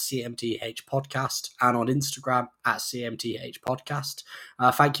at CMTH Podcast and on Instagram at CMTH Podcast.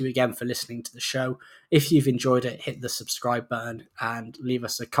 Thank you again for listening to the show. If you've enjoyed it, hit the subscribe button and leave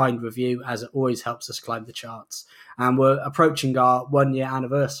us a kind review, as it always helps us climb the charts. And we're approaching our 1-year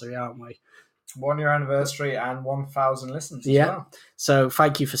anniversary, aren't we? 1-year anniversary and 1,000 listens as well. So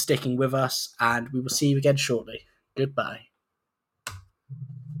thank you for sticking with us, and we will see you again shortly. Goodbye.